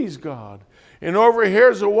 Please, God. And over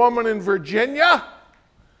here's a woman in Virginia,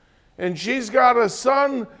 and she's got a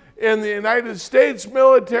son in the United States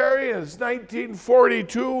military, and it's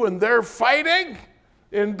 1942, and they're fighting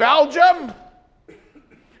in Belgium.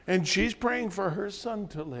 And she's praying for her son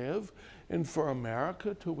to live and for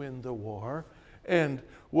America to win the war. And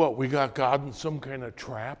what, we got God in some kind of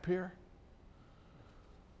trap here?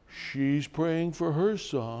 She's praying for her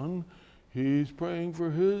son. He's praying for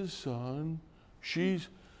his son. She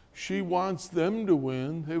wants them to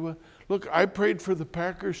win. Look, I prayed for the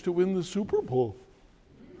Packers to win the Super Bowl.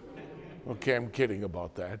 Okay, I'm kidding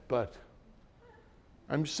about that, but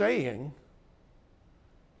I'm saying,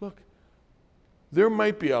 look, there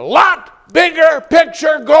might be a lot bigger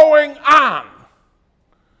picture going on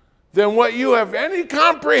than what you have any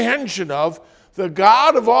comprehension of. The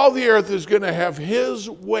God of all the earth is going to have his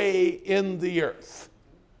way in the earth.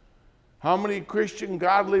 How many Christian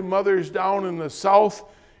godly mothers down in the South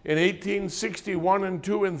in 1861 and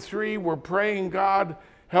 2 and 3 were praying, God,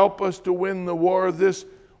 help us to win the war, this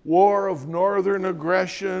war of northern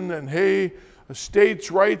aggression, and hey,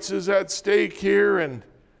 states' rights is at stake here. And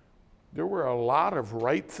there were a lot of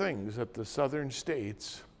right things that the southern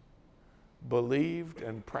states believed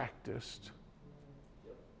and practiced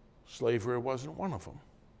slavery wasn't one of them.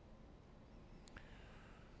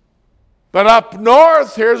 But up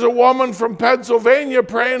north, here's a woman from Pennsylvania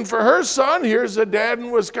praying for her son. Here's a dad in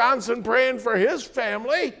Wisconsin praying for his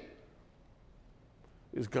family.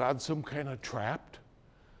 Is God some kind of trapped?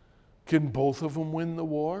 Can both of them win the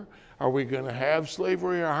war? Are we going to have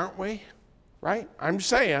slavery or aren't we? Right? I'm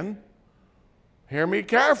saying, hear me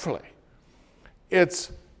carefully.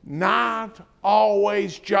 It's not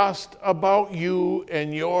always just about you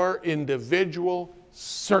and your individual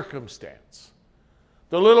circumstance.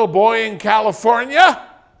 The little boy in California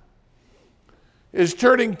is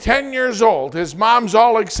turning 10 years old. His mom's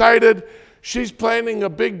all excited. She's planning a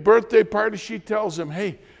big birthday party. She tells him,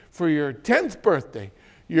 hey, for your 10th birthday,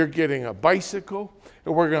 you're getting a bicycle,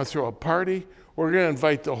 and we're going to throw a party. We're going to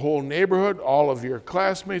invite the whole neighborhood, all of your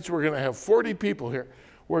classmates. We're going to have 40 people here.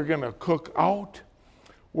 We're going to cook out.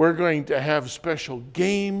 We're going to have special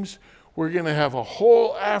games. We're going to have a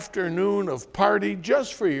whole afternoon of party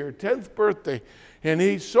just for your 10th birthday. And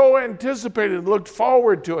he so anticipated and looked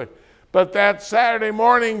forward to it. But that Saturday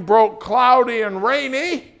morning broke cloudy and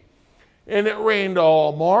rainy. And it rained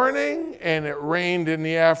all morning, and it rained in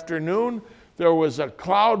the afternoon. There was a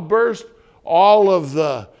cloud burst. All of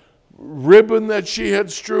the ribbon that she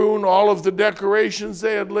had strewn, all of the decorations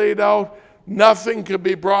they had laid out, nothing could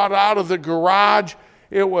be brought out of the garage.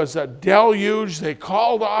 It was a deluge. They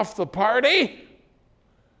called off the party.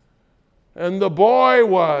 And the boy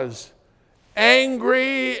was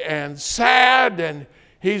angry and sad, and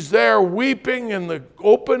he's there weeping in the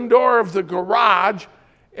open door of the garage.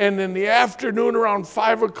 And in the afternoon around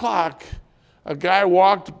 5 o'clock, a guy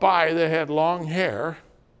walked by that had long hair,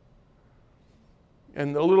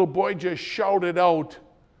 and the little boy just shouted out,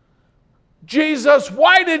 Jesus,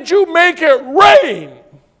 why did you make it rain?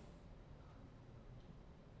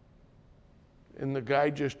 And the guy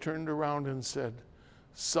just turned around and said,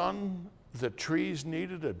 son, the trees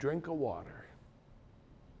needed a drink of water.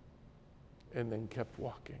 And then kept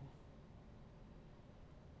walking.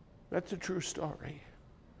 That's a true story.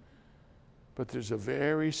 But there's a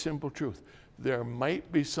very simple truth. There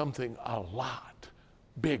might be something a lot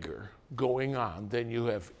bigger going on than you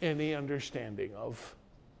have any understanding of,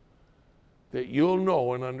 that you'll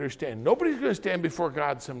know and understand. Nobody's going to stand before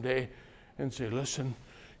God someday and say, listen,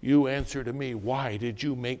 you answer to me, why did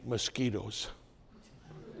you make mosquitoes?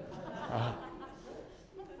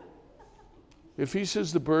 If he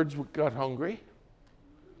says the birds got hungry,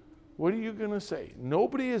 what are you going to say?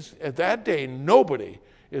 At that day, nobody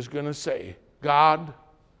is going to say, God,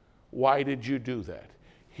 why did you do that?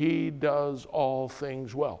 He does all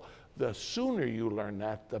things well. The sooner you learn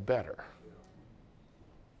that, the better.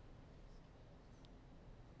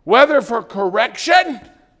 Whether for correction,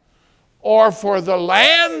 or for the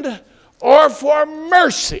land, or for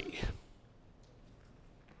mercy,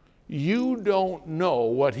 you don't know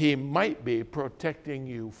what he might be protecting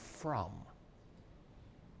you from.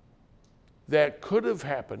 That could have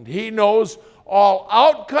happened. He knows all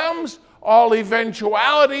outcomes, all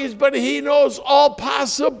eventualities, but he knows all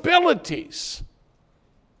possibilities.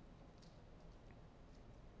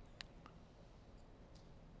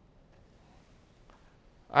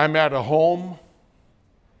 I'm at a home.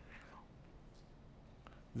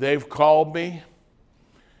 They've called me.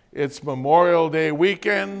 It's Memorial Day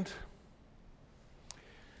weekend.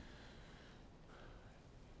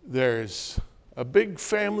 There's a big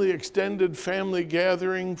family, extended family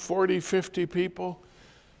gathering, 40, 50 people.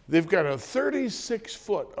 They've got a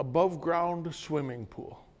 36-foot above ground swimming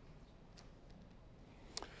pool.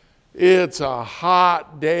 It's a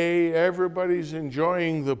hot day. Everybody's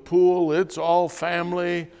enjoying the pool. It's all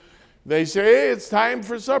family. They say, hey, it's time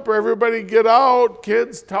for supper. Everybody get out.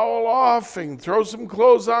 Kids towel off and throw some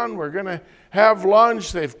clothes on. We're going to have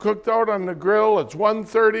lunch. They've cooked out on the grill. It's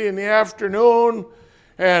 1:30 in the afternoon.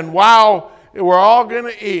 And wow, we're all going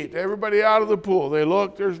to eat. Everybody out of the pool. They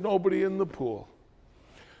look, there's nobody in the pool.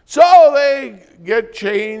 So they get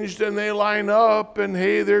changed and they line up, and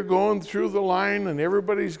hey, they're going through the line, and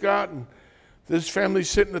everybody's got, and this family's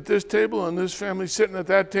sitting at this table and this family's sitting at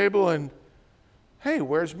that table, and hey,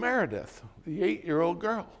 where's Meredith, the 8-year-old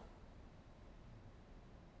girl?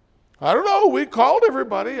 I don't know, we called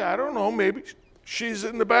everybody. I don't know, maybe she's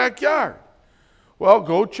in the backyard. Well,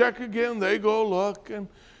 go check again. They go look, and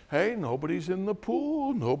hey, nobody's in the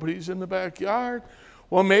pool, nobody's in the backyard.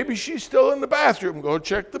 Well, maybe she's still in the bathroom. Go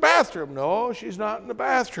check the bathroom. No, she's not in the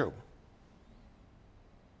bathroom.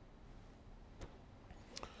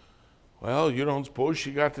 Well, you don't suppose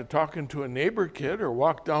she got to talking to a neighbor kid or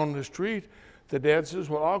walked down the street. The dad says,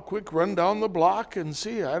 well, I'll quick run down the block and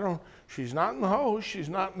see. She's not in the house. She's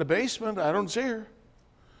not in the basement. I don't see her.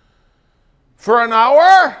 For an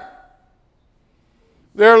hour,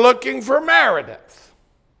 they're looking for Meredith.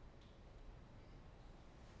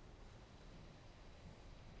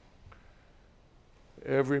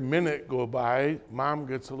 Every minute go by, Mom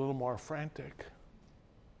gets a little more frantic.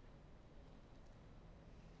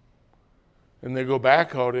 And they go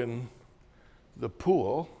back out in the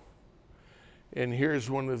pool, and here's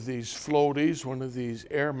one of these floaties, one of these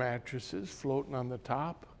air mattresses floating on the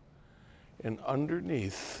top, and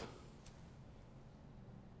underneath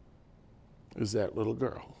is that little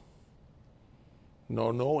girl.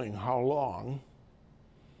 No knowing how long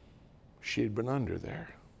she'd been under there.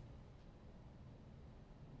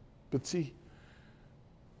 But see,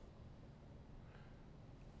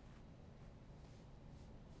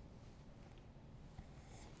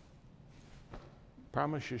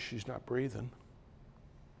 promise you she's not breathing.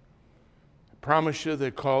 I promise you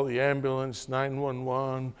they call the ambulance,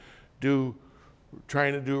 911,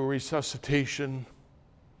 trying to do a resuscitation.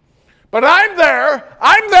 But I'm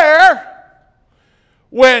there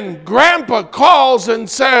when Grandpa calls and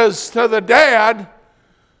says to the dad,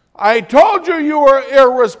 I told you you were an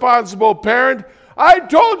irresponsible parent. I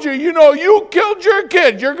told you, you killed your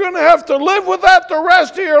kid. You're going to have to live with that the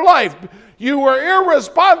rest of your life. You were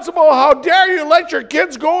irresponsible. How dare you let your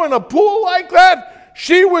kids go in a pool like that?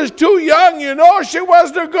 She was too young. She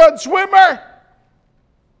wasn't a good swimmer.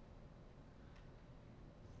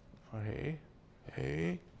 Hey.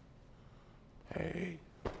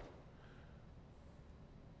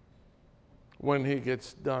 When he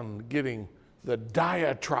gets done getting the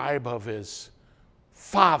diatribe of his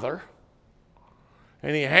father,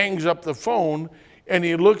 and he hangs up the phone, and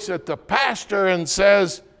he looks at the pastor and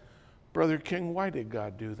says, Brother King, why did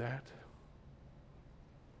God do that?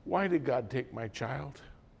 Why did God take my child?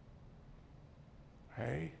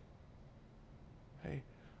 Hey,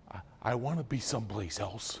 I want to be someplace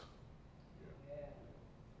else.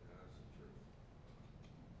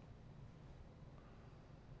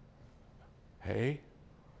 Hey,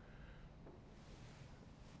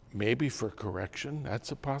 maybe for correction,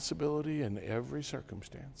 that's a possibility in every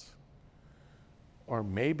circumstance. Or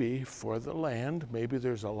maybe for the land, maybe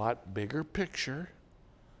there's a lot bigger picture.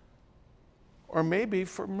 Or maybe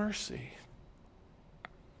for mercy.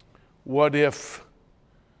 What if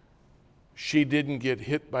she didn't get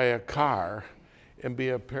hit by a car and be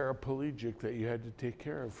a paraplegic that you had to take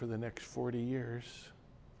care of for the next 40 years?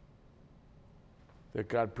 That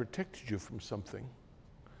God protected you from something.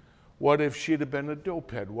 What if she'd have been a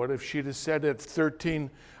dopehead? What if she'd have said at 13,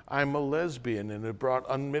 I'm a lesbian, and it brought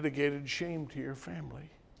unmitigated shame to your family?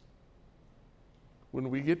 When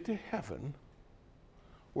we get to heaven,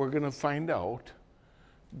 we're going to find out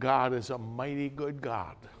God is a mighty good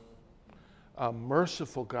God, a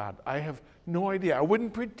merciful God. I have no idea. I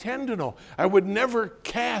wouldn't pretend to know. I would never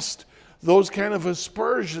cast those kind of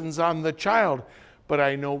aspersions on the child, but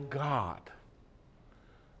I know God.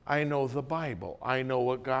 I know the Bible. I know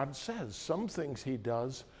what God says. Some things he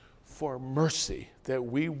does for mercy that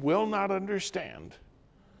we will not understand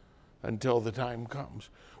until the time comes.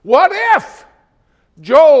 What if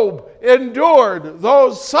Job endured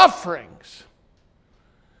those sufferings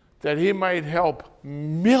that he might help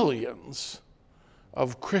millions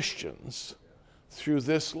of Christians through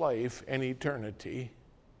this life and eternity?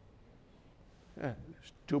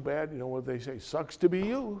 It's too bad, what they say, sucks to be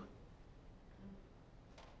you.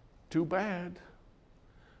 Too bad.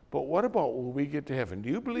 But what about when we get to heaven? Do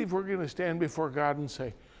you believe we're going to stand before God and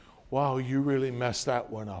say, wow, you really messed that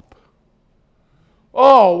one up?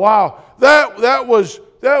 Oh, wow, that was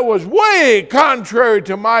way contrary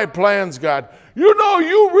to my plans, God. You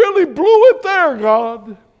really blew it there,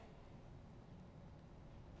 God.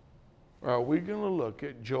 Or are we going to look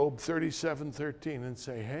at Job 37:13 and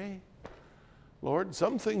say, hey, Lord,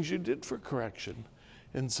 some things you did for correction,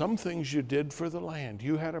 and some things you did for the land.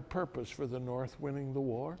 You had a purpose for the North winning the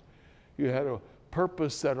war. You had a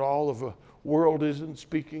purpose that all of the world isn't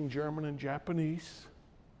speaking German and Japanese.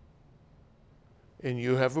 And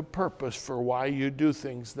you have a purpose for why you do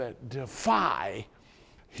things that defy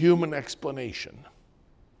human explanation.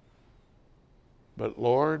 But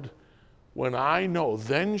Lord, when I know,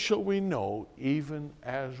 then shall we know, even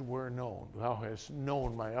as we're known. Thou hast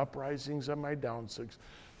known my uprisings and my downsides.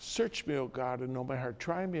 Search me, O God, and know my heart.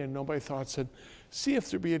 Try me and know my thoughts, and see if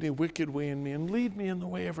there be any wicked way in me, and lead me in the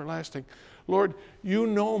way everlasting. Lord, you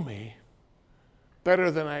know me better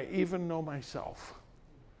than I even know myself.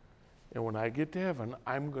 And when I get to heaven,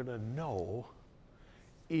 I'm going to know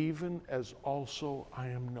even as also I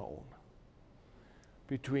am known.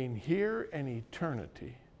 between here and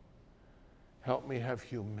eternity, help me have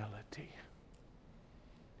humility.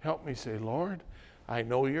 Help me say, Lord, I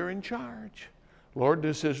know you're in charge. Lord,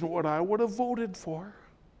 this isn't what I would have voted for.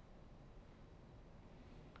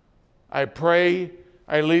 I pray,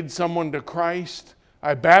 I lead someone to Christ,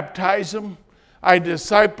 I baptize them, I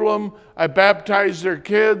disciple them, I baptize their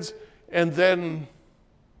kids, and then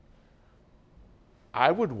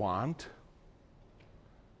I would want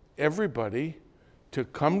everybody to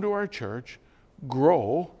come to our church,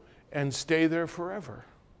 grow, and stay there forever.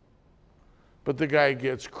 But the guy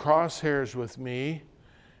gets crosshairs with me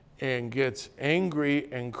and gets angry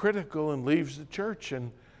and critical and leaves the church, and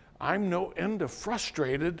I'm no end of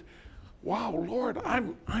frustrated. Wow, Lord,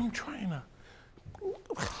 I'm trying to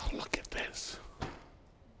look at this.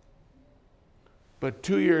 But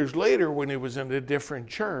 2 years later, when he was in a different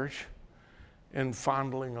church and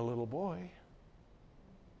fondling a little boy,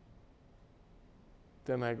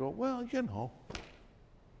 then I go, well,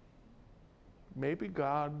 maybe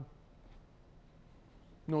God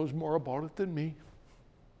knows more about it than me.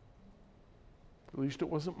 At least it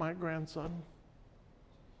wasn't my grandson.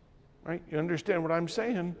 Right? You understand what I'm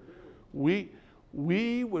saying? We,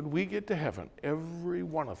 when we get to heaven, every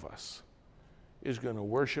one of us is going to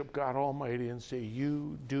worship God Almighty and say,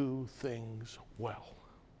 you do things well.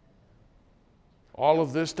 All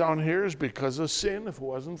of this down here is because of sin. If it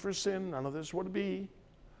wasn't for sin, none of this would be.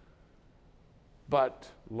 But,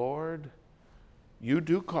 Lord, you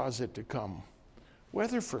do cause it to come,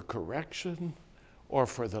 whether for correction or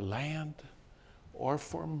for the land or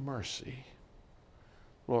for mercy.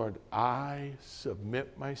 Lord, I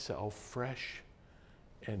submit myself fresh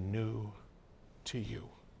and new to you.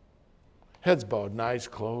 Heads bowed and eyes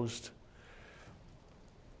closed.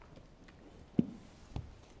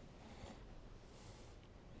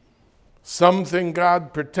 Something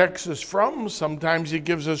God protects us from. Sometimes he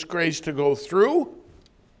gives us grace to go through.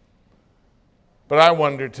 But I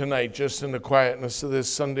wonder tonight, just in the quietness of this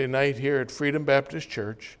Sunday night here at Freedom Baptist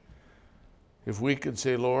Church, if we could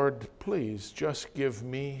say, Lord, please just give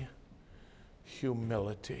me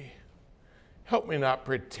humility. Help me not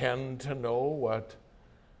pretend to know what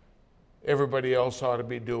everybody else ought to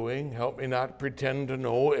be doing. Help me not pretend to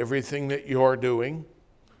know everything that you're doing.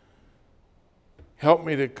 Help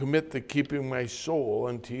me to commit to keeping my soul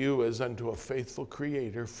unto you as unto a faithful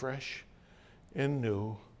Creator, fresh and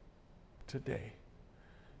new today.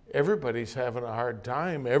 Everybody's having a hard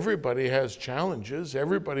time. Everybody has challenges.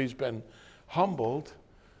 Everybody's been humbled.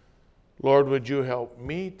 Lord, would you help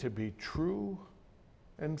me to be true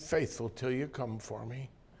and faithful till you come for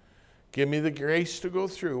me? Give me the grace to go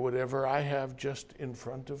through whatever I have just in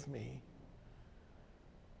front of me.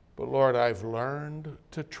 But Lord, I've learned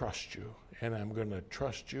to trust you, and I'm going to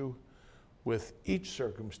trust you with each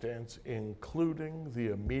circumstance, including the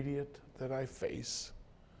immediate that I face.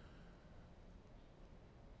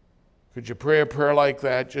 Could you pray a prayer like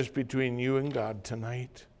that just between you and God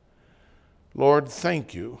tonight? Lord,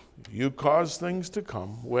 thank you. You cause things to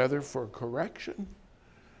come, whether for correction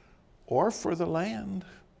or for the land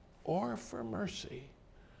or for mercy.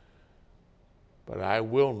 But I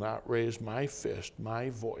will not raise my fist, my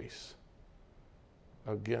voice,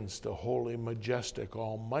 against a holy, majestic,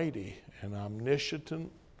 almighty, and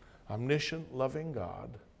omniscient, loving God.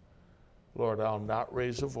 Lord, I'll not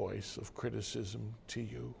raise a voice of criticism to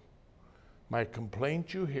you. My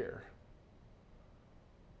complaint you hear.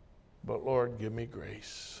 But Lord, give me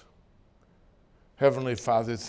grace. Heavenly Father,